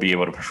doctor will be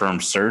able to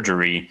perform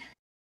surgery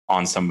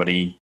on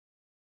somebody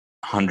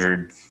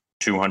 100,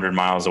 200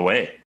 miles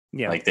away.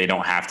 Yeah. Like, they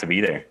don't have to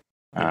be there.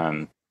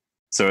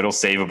 So it'll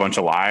save a bunch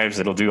of lives.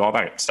 It'll do all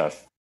that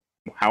stuff.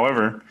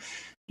 However,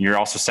 you're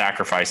also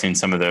sacrificing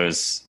some of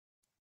those,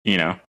 you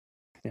know,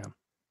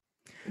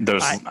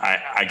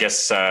 I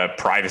guess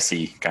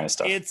privacy kind of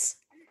stuff.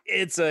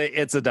 It's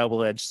a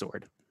double-edged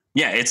sword.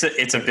 Yeah, it's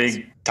a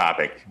big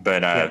topic,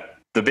 but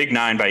The Big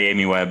Nine by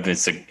Amy Webb,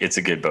 it's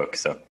a good book.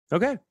 So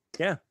okay,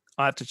 yeah,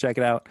 I'll have to check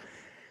it out.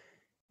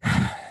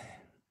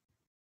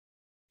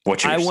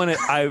 What's yours?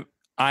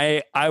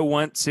 I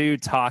want to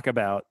talk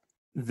about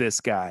this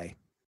guy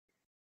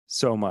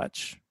so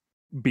much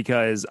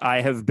because I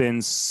have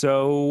been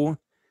so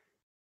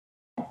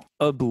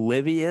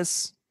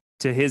oblivious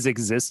to his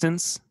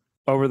existence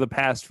over the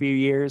past few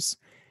years,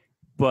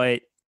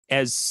 but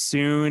as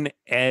soon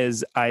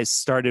as I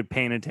started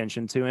paying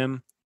attention to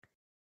him,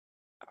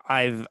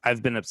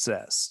 I've been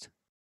obsessed.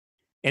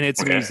 And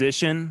it's a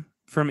musician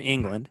from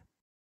England.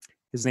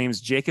 His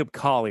name's Jacob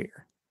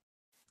Collier.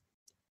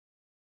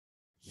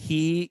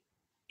 He's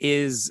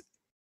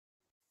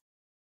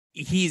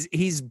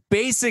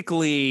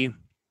basically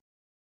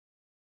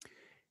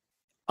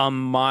a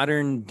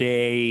modern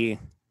day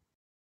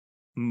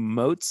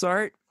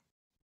Mozart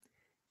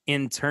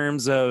in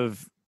terms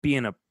of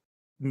being a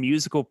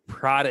musical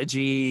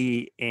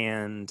prodigy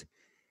and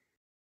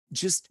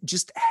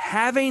just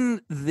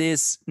having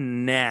this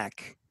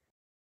knack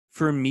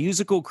for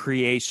musical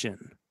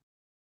creation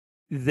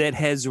that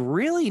has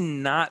really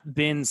not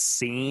been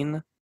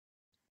seen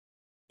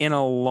in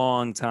a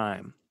long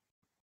time.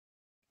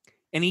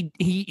 And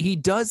he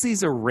does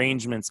these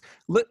arrangements.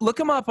 Look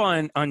him up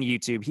on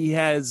YouTube. He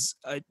has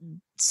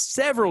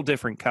several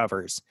different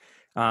covers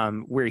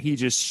where he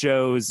just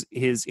shows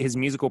his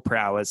musical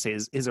prowess,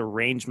 his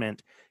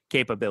arrangement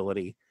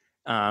capability.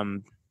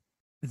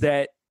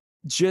 That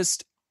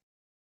just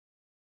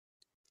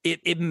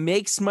it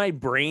makes my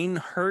brain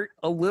hurt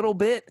a little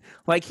bit.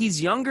 Like,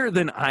 he's younger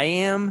than I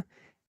am,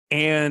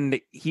 and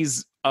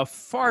he's a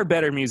far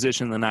better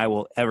musician than I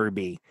will ever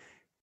be.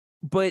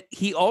 But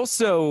he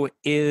also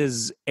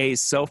is a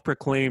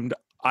self-proclaimed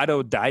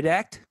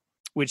autodidact,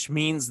 which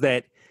means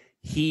that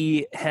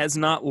he has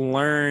not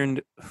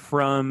learned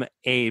from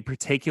a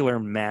particular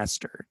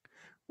master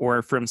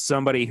or from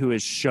somebody who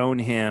has shown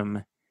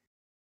him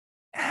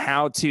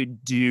how to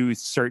do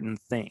certain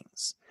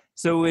things.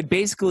 So it would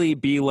basically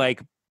be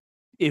like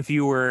if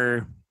you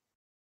were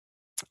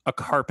a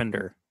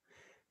carpenter,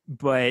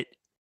 but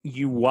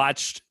you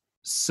watched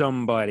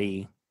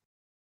somebody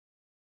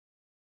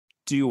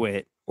do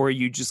it, or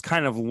you just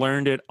kind of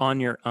learned it on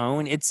your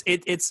own. It's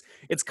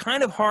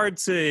kind of hard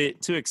to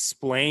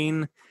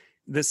explain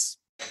this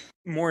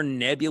more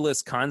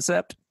nebulous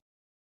concept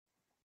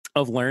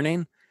of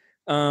learning.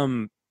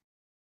 But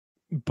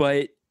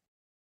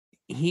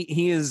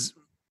he is,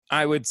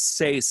 I would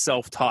say,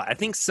 self-taught. I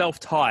think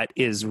self-taught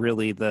is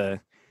really the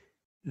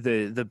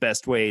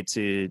best way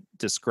to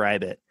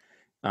describe it.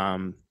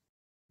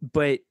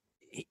 But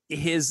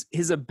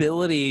his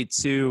ability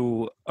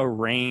to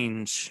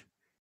arrange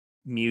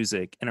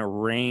music and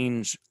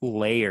arrange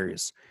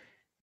layers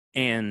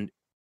and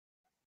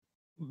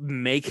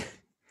make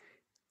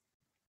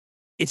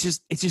it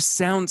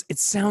sounds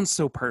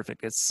so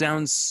perfect. It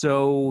sounds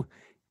so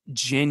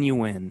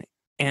genuine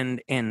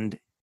and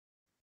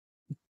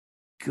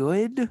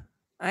good,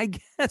 I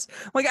guess.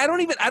 Like, I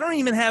don't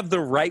even have the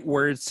right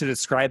words to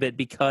describe it,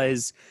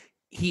 because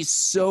he's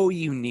so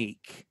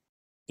unique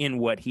in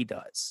what he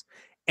does,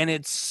 and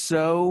it's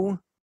so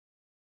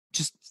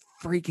just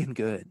freaking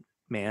good,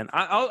 man.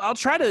 I'll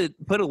try to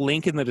put a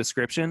link in the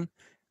description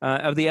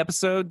of the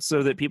episode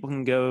so that people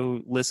can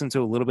go listen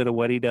to a little bit of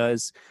what he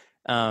does.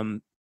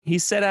 He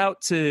set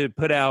out to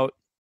put out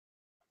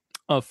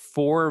a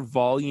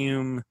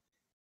 4-volume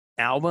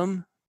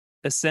album,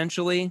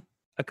 essentially,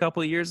 a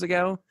couple of years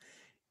ago,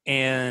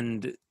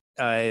 and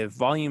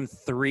volume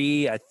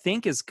 3, I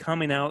think, is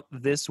coming out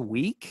this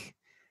week.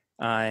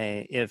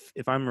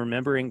 If I'm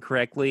remembering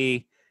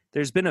correctly,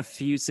 there's been a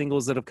few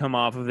singles that have come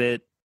off of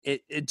it.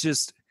 It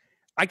just,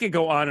 I could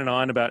go on and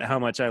on about how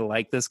much I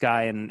like this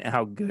guy and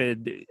how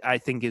good I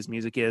think his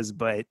music is,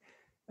 but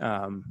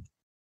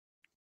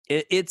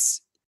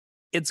it's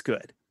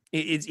good.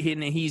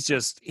 He's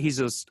just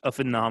a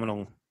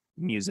phenomenal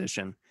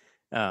musician.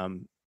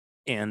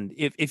 And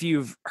if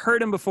you've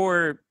heard him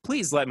before,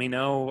 please let me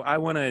know. I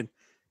want to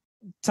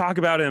talk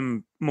about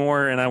him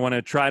more, and I want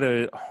to try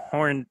to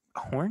hone.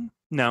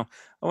 No,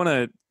 I want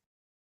to.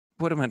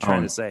 What am I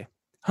trying to say?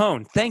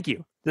 Hone. Thank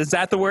you. Is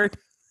that the word?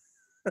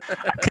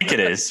 I think it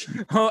is.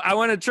 I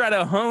want to try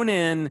to hone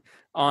in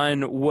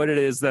on what it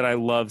is that I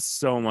love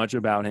so much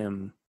about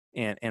him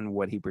and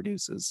what he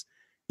produces.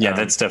 Yeah,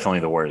 that's definitely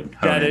the word.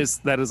 That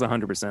is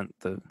 100%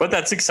 the. But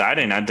that's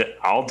exciting.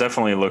 I'll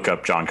definitely look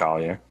up John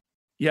Collier.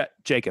 Yeah,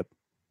 Jacob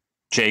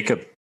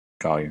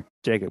Collier.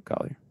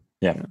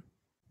 Yeah.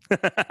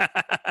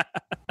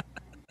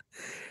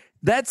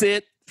 That's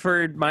it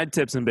for my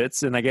tips and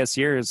bits, and I guess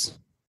yours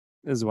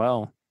as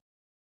well,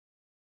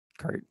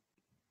 Kurt.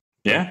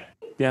 Yeah.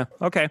 Yeah.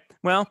 Okay.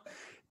 Well,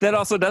 that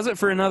also does it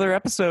for another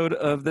episode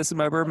of This Is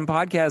My Bourbon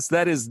podcast.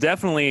 That is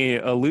definitely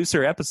a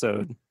looser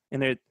episode,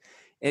 and it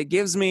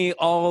gives me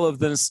all of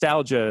the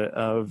nostalgia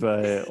of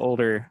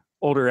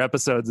older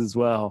episodes as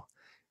well,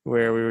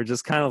 where we were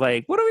just kind of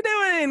like, what are we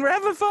doing? We're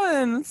having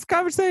fun. It's a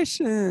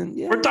conversation.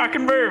 Yeah. We're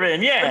talking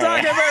bourbon. Yeah. We're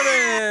talking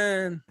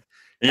bourbon.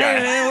 Yeah.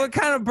 Hey, man, what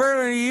kind of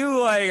bourbon are you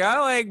like?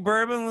 I like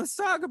bourbon. Let's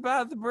talk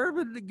about the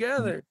bourbon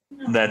together.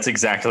 That's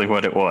exactly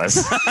what it was.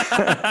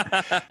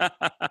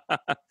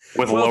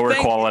 With lower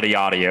quality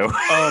audio.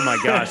 Oh, my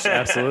gosh.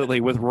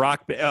 Absolutely. With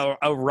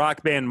a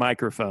rock band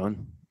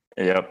microphone.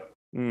 Yep.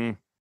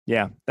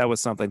 Yeah, that was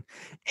something.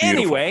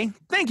 Beautiful. Anyway,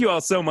 thank you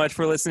all so much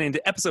for listening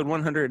to episode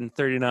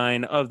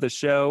 139 of the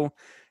show.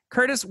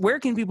 Curtis, where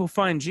can people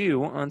find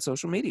you on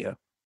social media?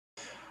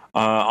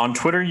 On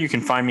Twitter, you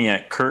can find me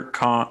at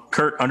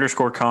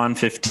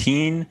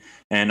Kurt_Con15,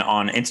 and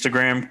on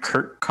Instagram,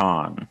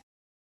 KurtCon.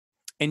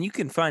 And you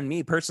can find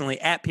me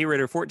personally at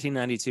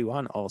PRitter1492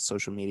 on all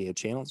social media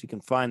channels. You can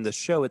find the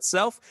show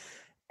itself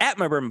at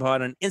My Bourbon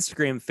Pod on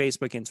Instagram,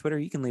 Facebook, and Twitter.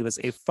 You can leave us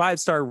a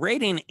 5-star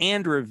rating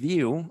and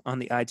review on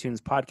the iTunes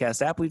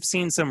podcast app. We've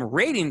seen some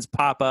ratings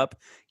pop up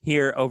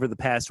here over the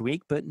past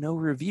week, but no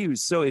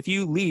reviews. So if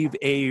you leave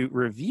a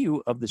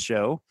review of the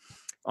show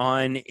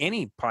on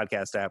any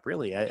podcast app,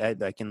 really, I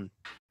can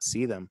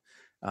see them.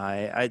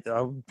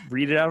 I'll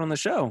read it out on the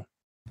show.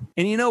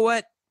 And you know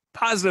what?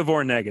 positive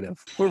or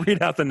negative. We'll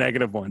read out the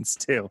negative ones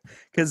too,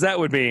 because that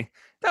would be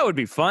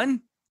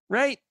fun,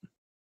 right?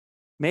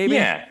 Maybe.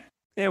 Yeah,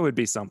 it would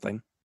be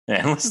something.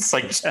 Yeah, unless it's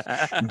like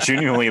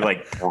genuinely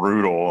like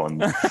brutal and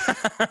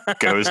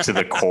goes to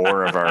the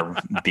core of our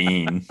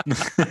being.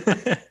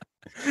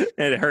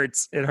 It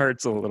hurts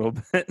a little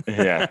bit.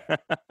 Yeah,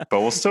 but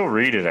we'll still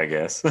read it, I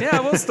guess. Yeah,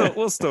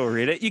 we'll still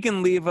read it. You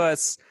can leave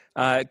us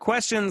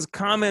questions,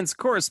 comments,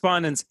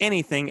 correspondence,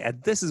 anything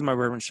at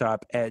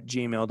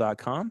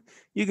thisismybourbonshop@gmail.com.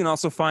 You can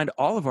also find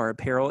all of our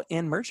apparel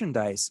and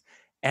merchandise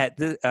at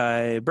the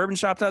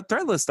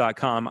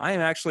bourbonshop.threadless.com. I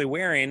am actually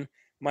wearing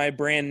my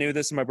brand new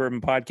This Is My Bourbon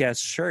podcast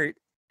shirt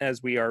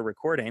as we are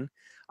recording.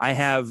 I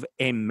have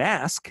a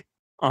mask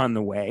on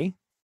the way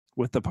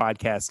with the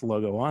podcast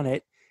logo on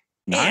it.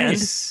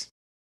 Nice.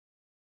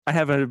 And I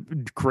have a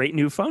great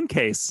new phone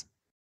case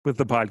with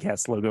the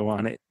podcast logo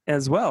on it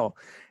as well.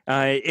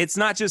 It's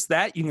not just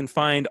that. You can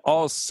find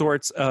all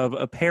sorts of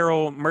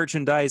apparel,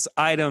 merchandise,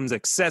 items,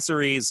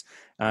 accessories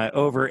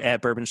over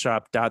at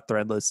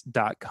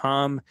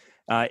bourbonshop.threadless.com.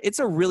 It's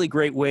a really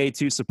great way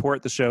to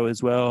support the show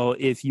as well.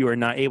 If you are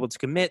not able to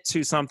commit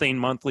to something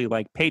monthly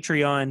like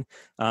Patreon,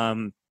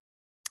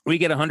 we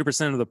get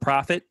 100% of the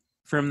profit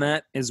from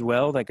that as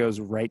well. That goes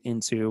right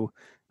into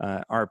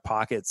our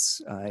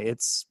pockets.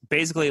 It's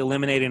basically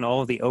eliminating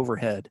all of the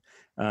overhead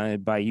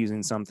by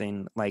using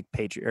something like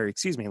like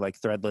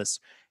Threadless.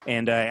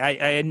 And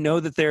I know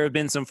that there have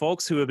been some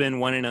folks who have been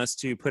wanting us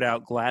to put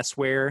out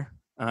glassware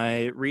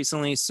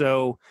recently.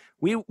 So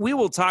we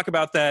will talk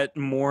about that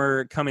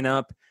more coming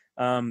up.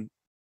 I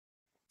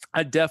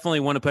definitely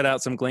want to put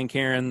out some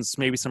Glencairns,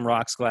 maybe some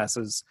rocks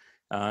glasses,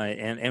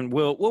 and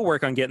we'll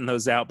work on getting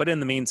those out. But in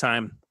the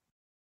meantime,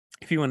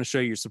 if you want to show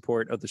your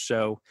support of the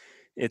show,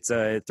 it's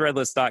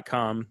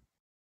threadless.com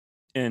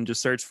and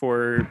just search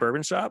for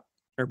Bourbon Shop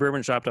or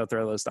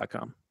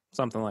bourbonshop.threadless.com,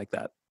 something like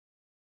that.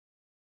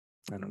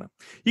 I don't know.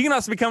 You can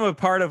also become a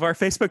part of our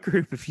Facebook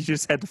group if you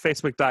just head to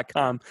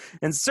facebook.com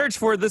and search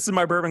for This Is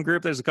My Bourbon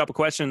group. There's a couple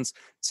questions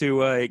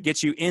to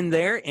get you in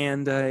there,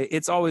 and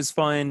it's always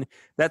fun.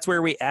 That's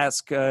where we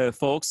ask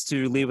folks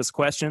to leave us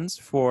questions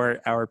for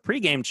our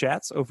pregame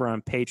chats over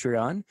on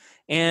Patreon,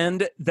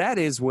 and that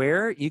is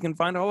where you can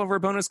find all of our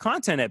bonus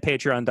content at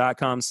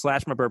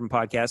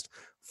patreon.com/mybourbonpodcast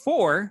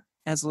for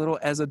as little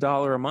as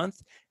 $1 a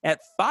month. At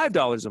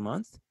 $5 a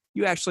month,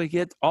 you actually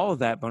get all of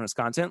that bonus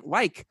content,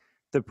 like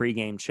the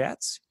pregame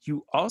chats.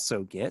 You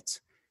also get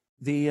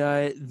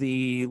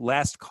the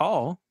last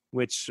call,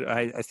 which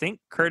I think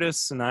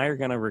Curtis and I are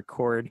going to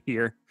record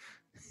here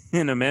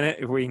in a minute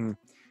if we can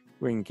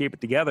keep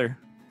it together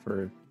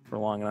for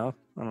long enough.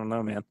 I don't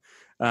know, man.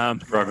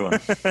 Struggling.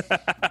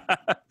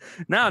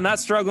 No, not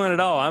struggling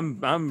at all.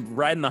 I'm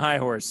riding the high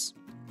horse.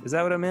 Is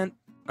that what I meant?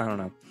 I don't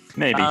know.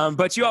 Maybe.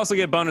 But you also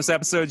get bonus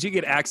episodes. You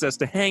get access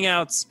to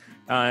Hangouts,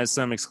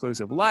 some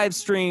exclusive live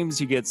streams.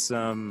 You get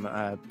some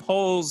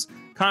polls,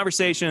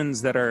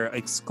 conversations that are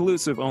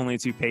exclusive only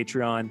to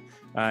Patreon.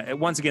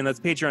 Once again, that's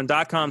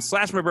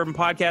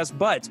patreon.com/mybourbonpodcast.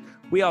 But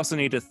we also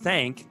need to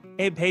thank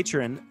a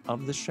patron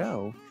of the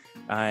show,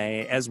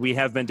 as we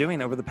have been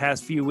doing over the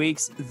past few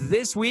weeks.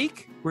 This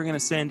week, we're going to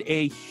send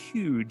a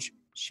huge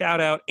shout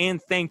out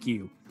and thank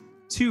you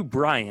to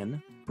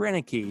Brian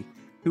Brennicky,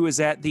 who is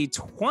at the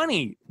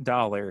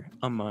 $20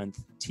 a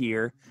month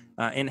tier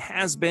and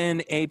has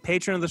been a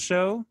patron of the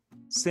show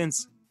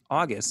since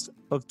August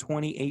of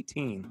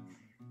 2018.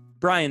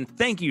 Brian,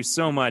 thank you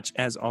so much,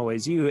 as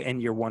always. You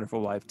and your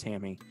wonderful wife,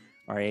 Tammy,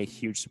 are a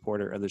huge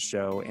supporter of the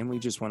show, and we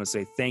just want to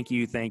say thank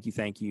you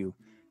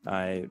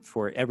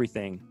for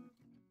everything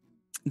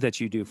that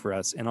you do for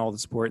us and all the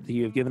support that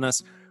you have given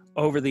us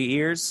over the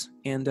years.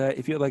 And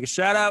if you would like a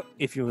shout out,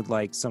 if you would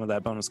like some of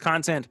that bonus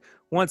content,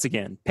 once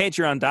again,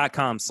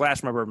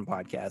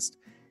 patreon.com/mybourbonpodcast.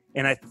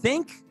 And I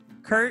think,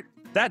 Kurt,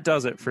 that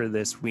does it for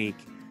this week.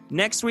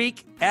 Next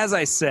week, as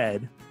I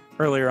said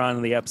earlier on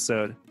in the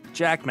episode,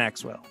 Jack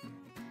Maxwell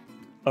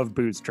of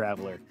Booze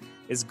Traveler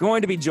is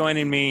going to be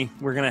joining me.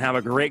 We're going to have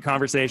a great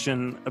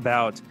conversation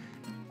about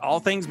all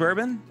things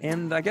bourbon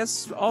and I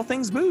guess all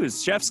things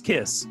booze. Chef's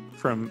kiss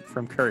from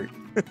Kurt.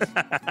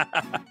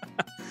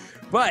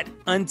 But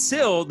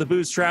until the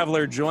Booze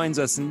Traveler joins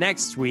us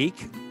next week,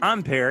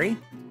 I'm Perry.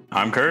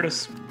 I'm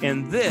Curtis.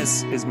 And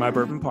this is My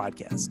Bourbon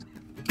Podcast.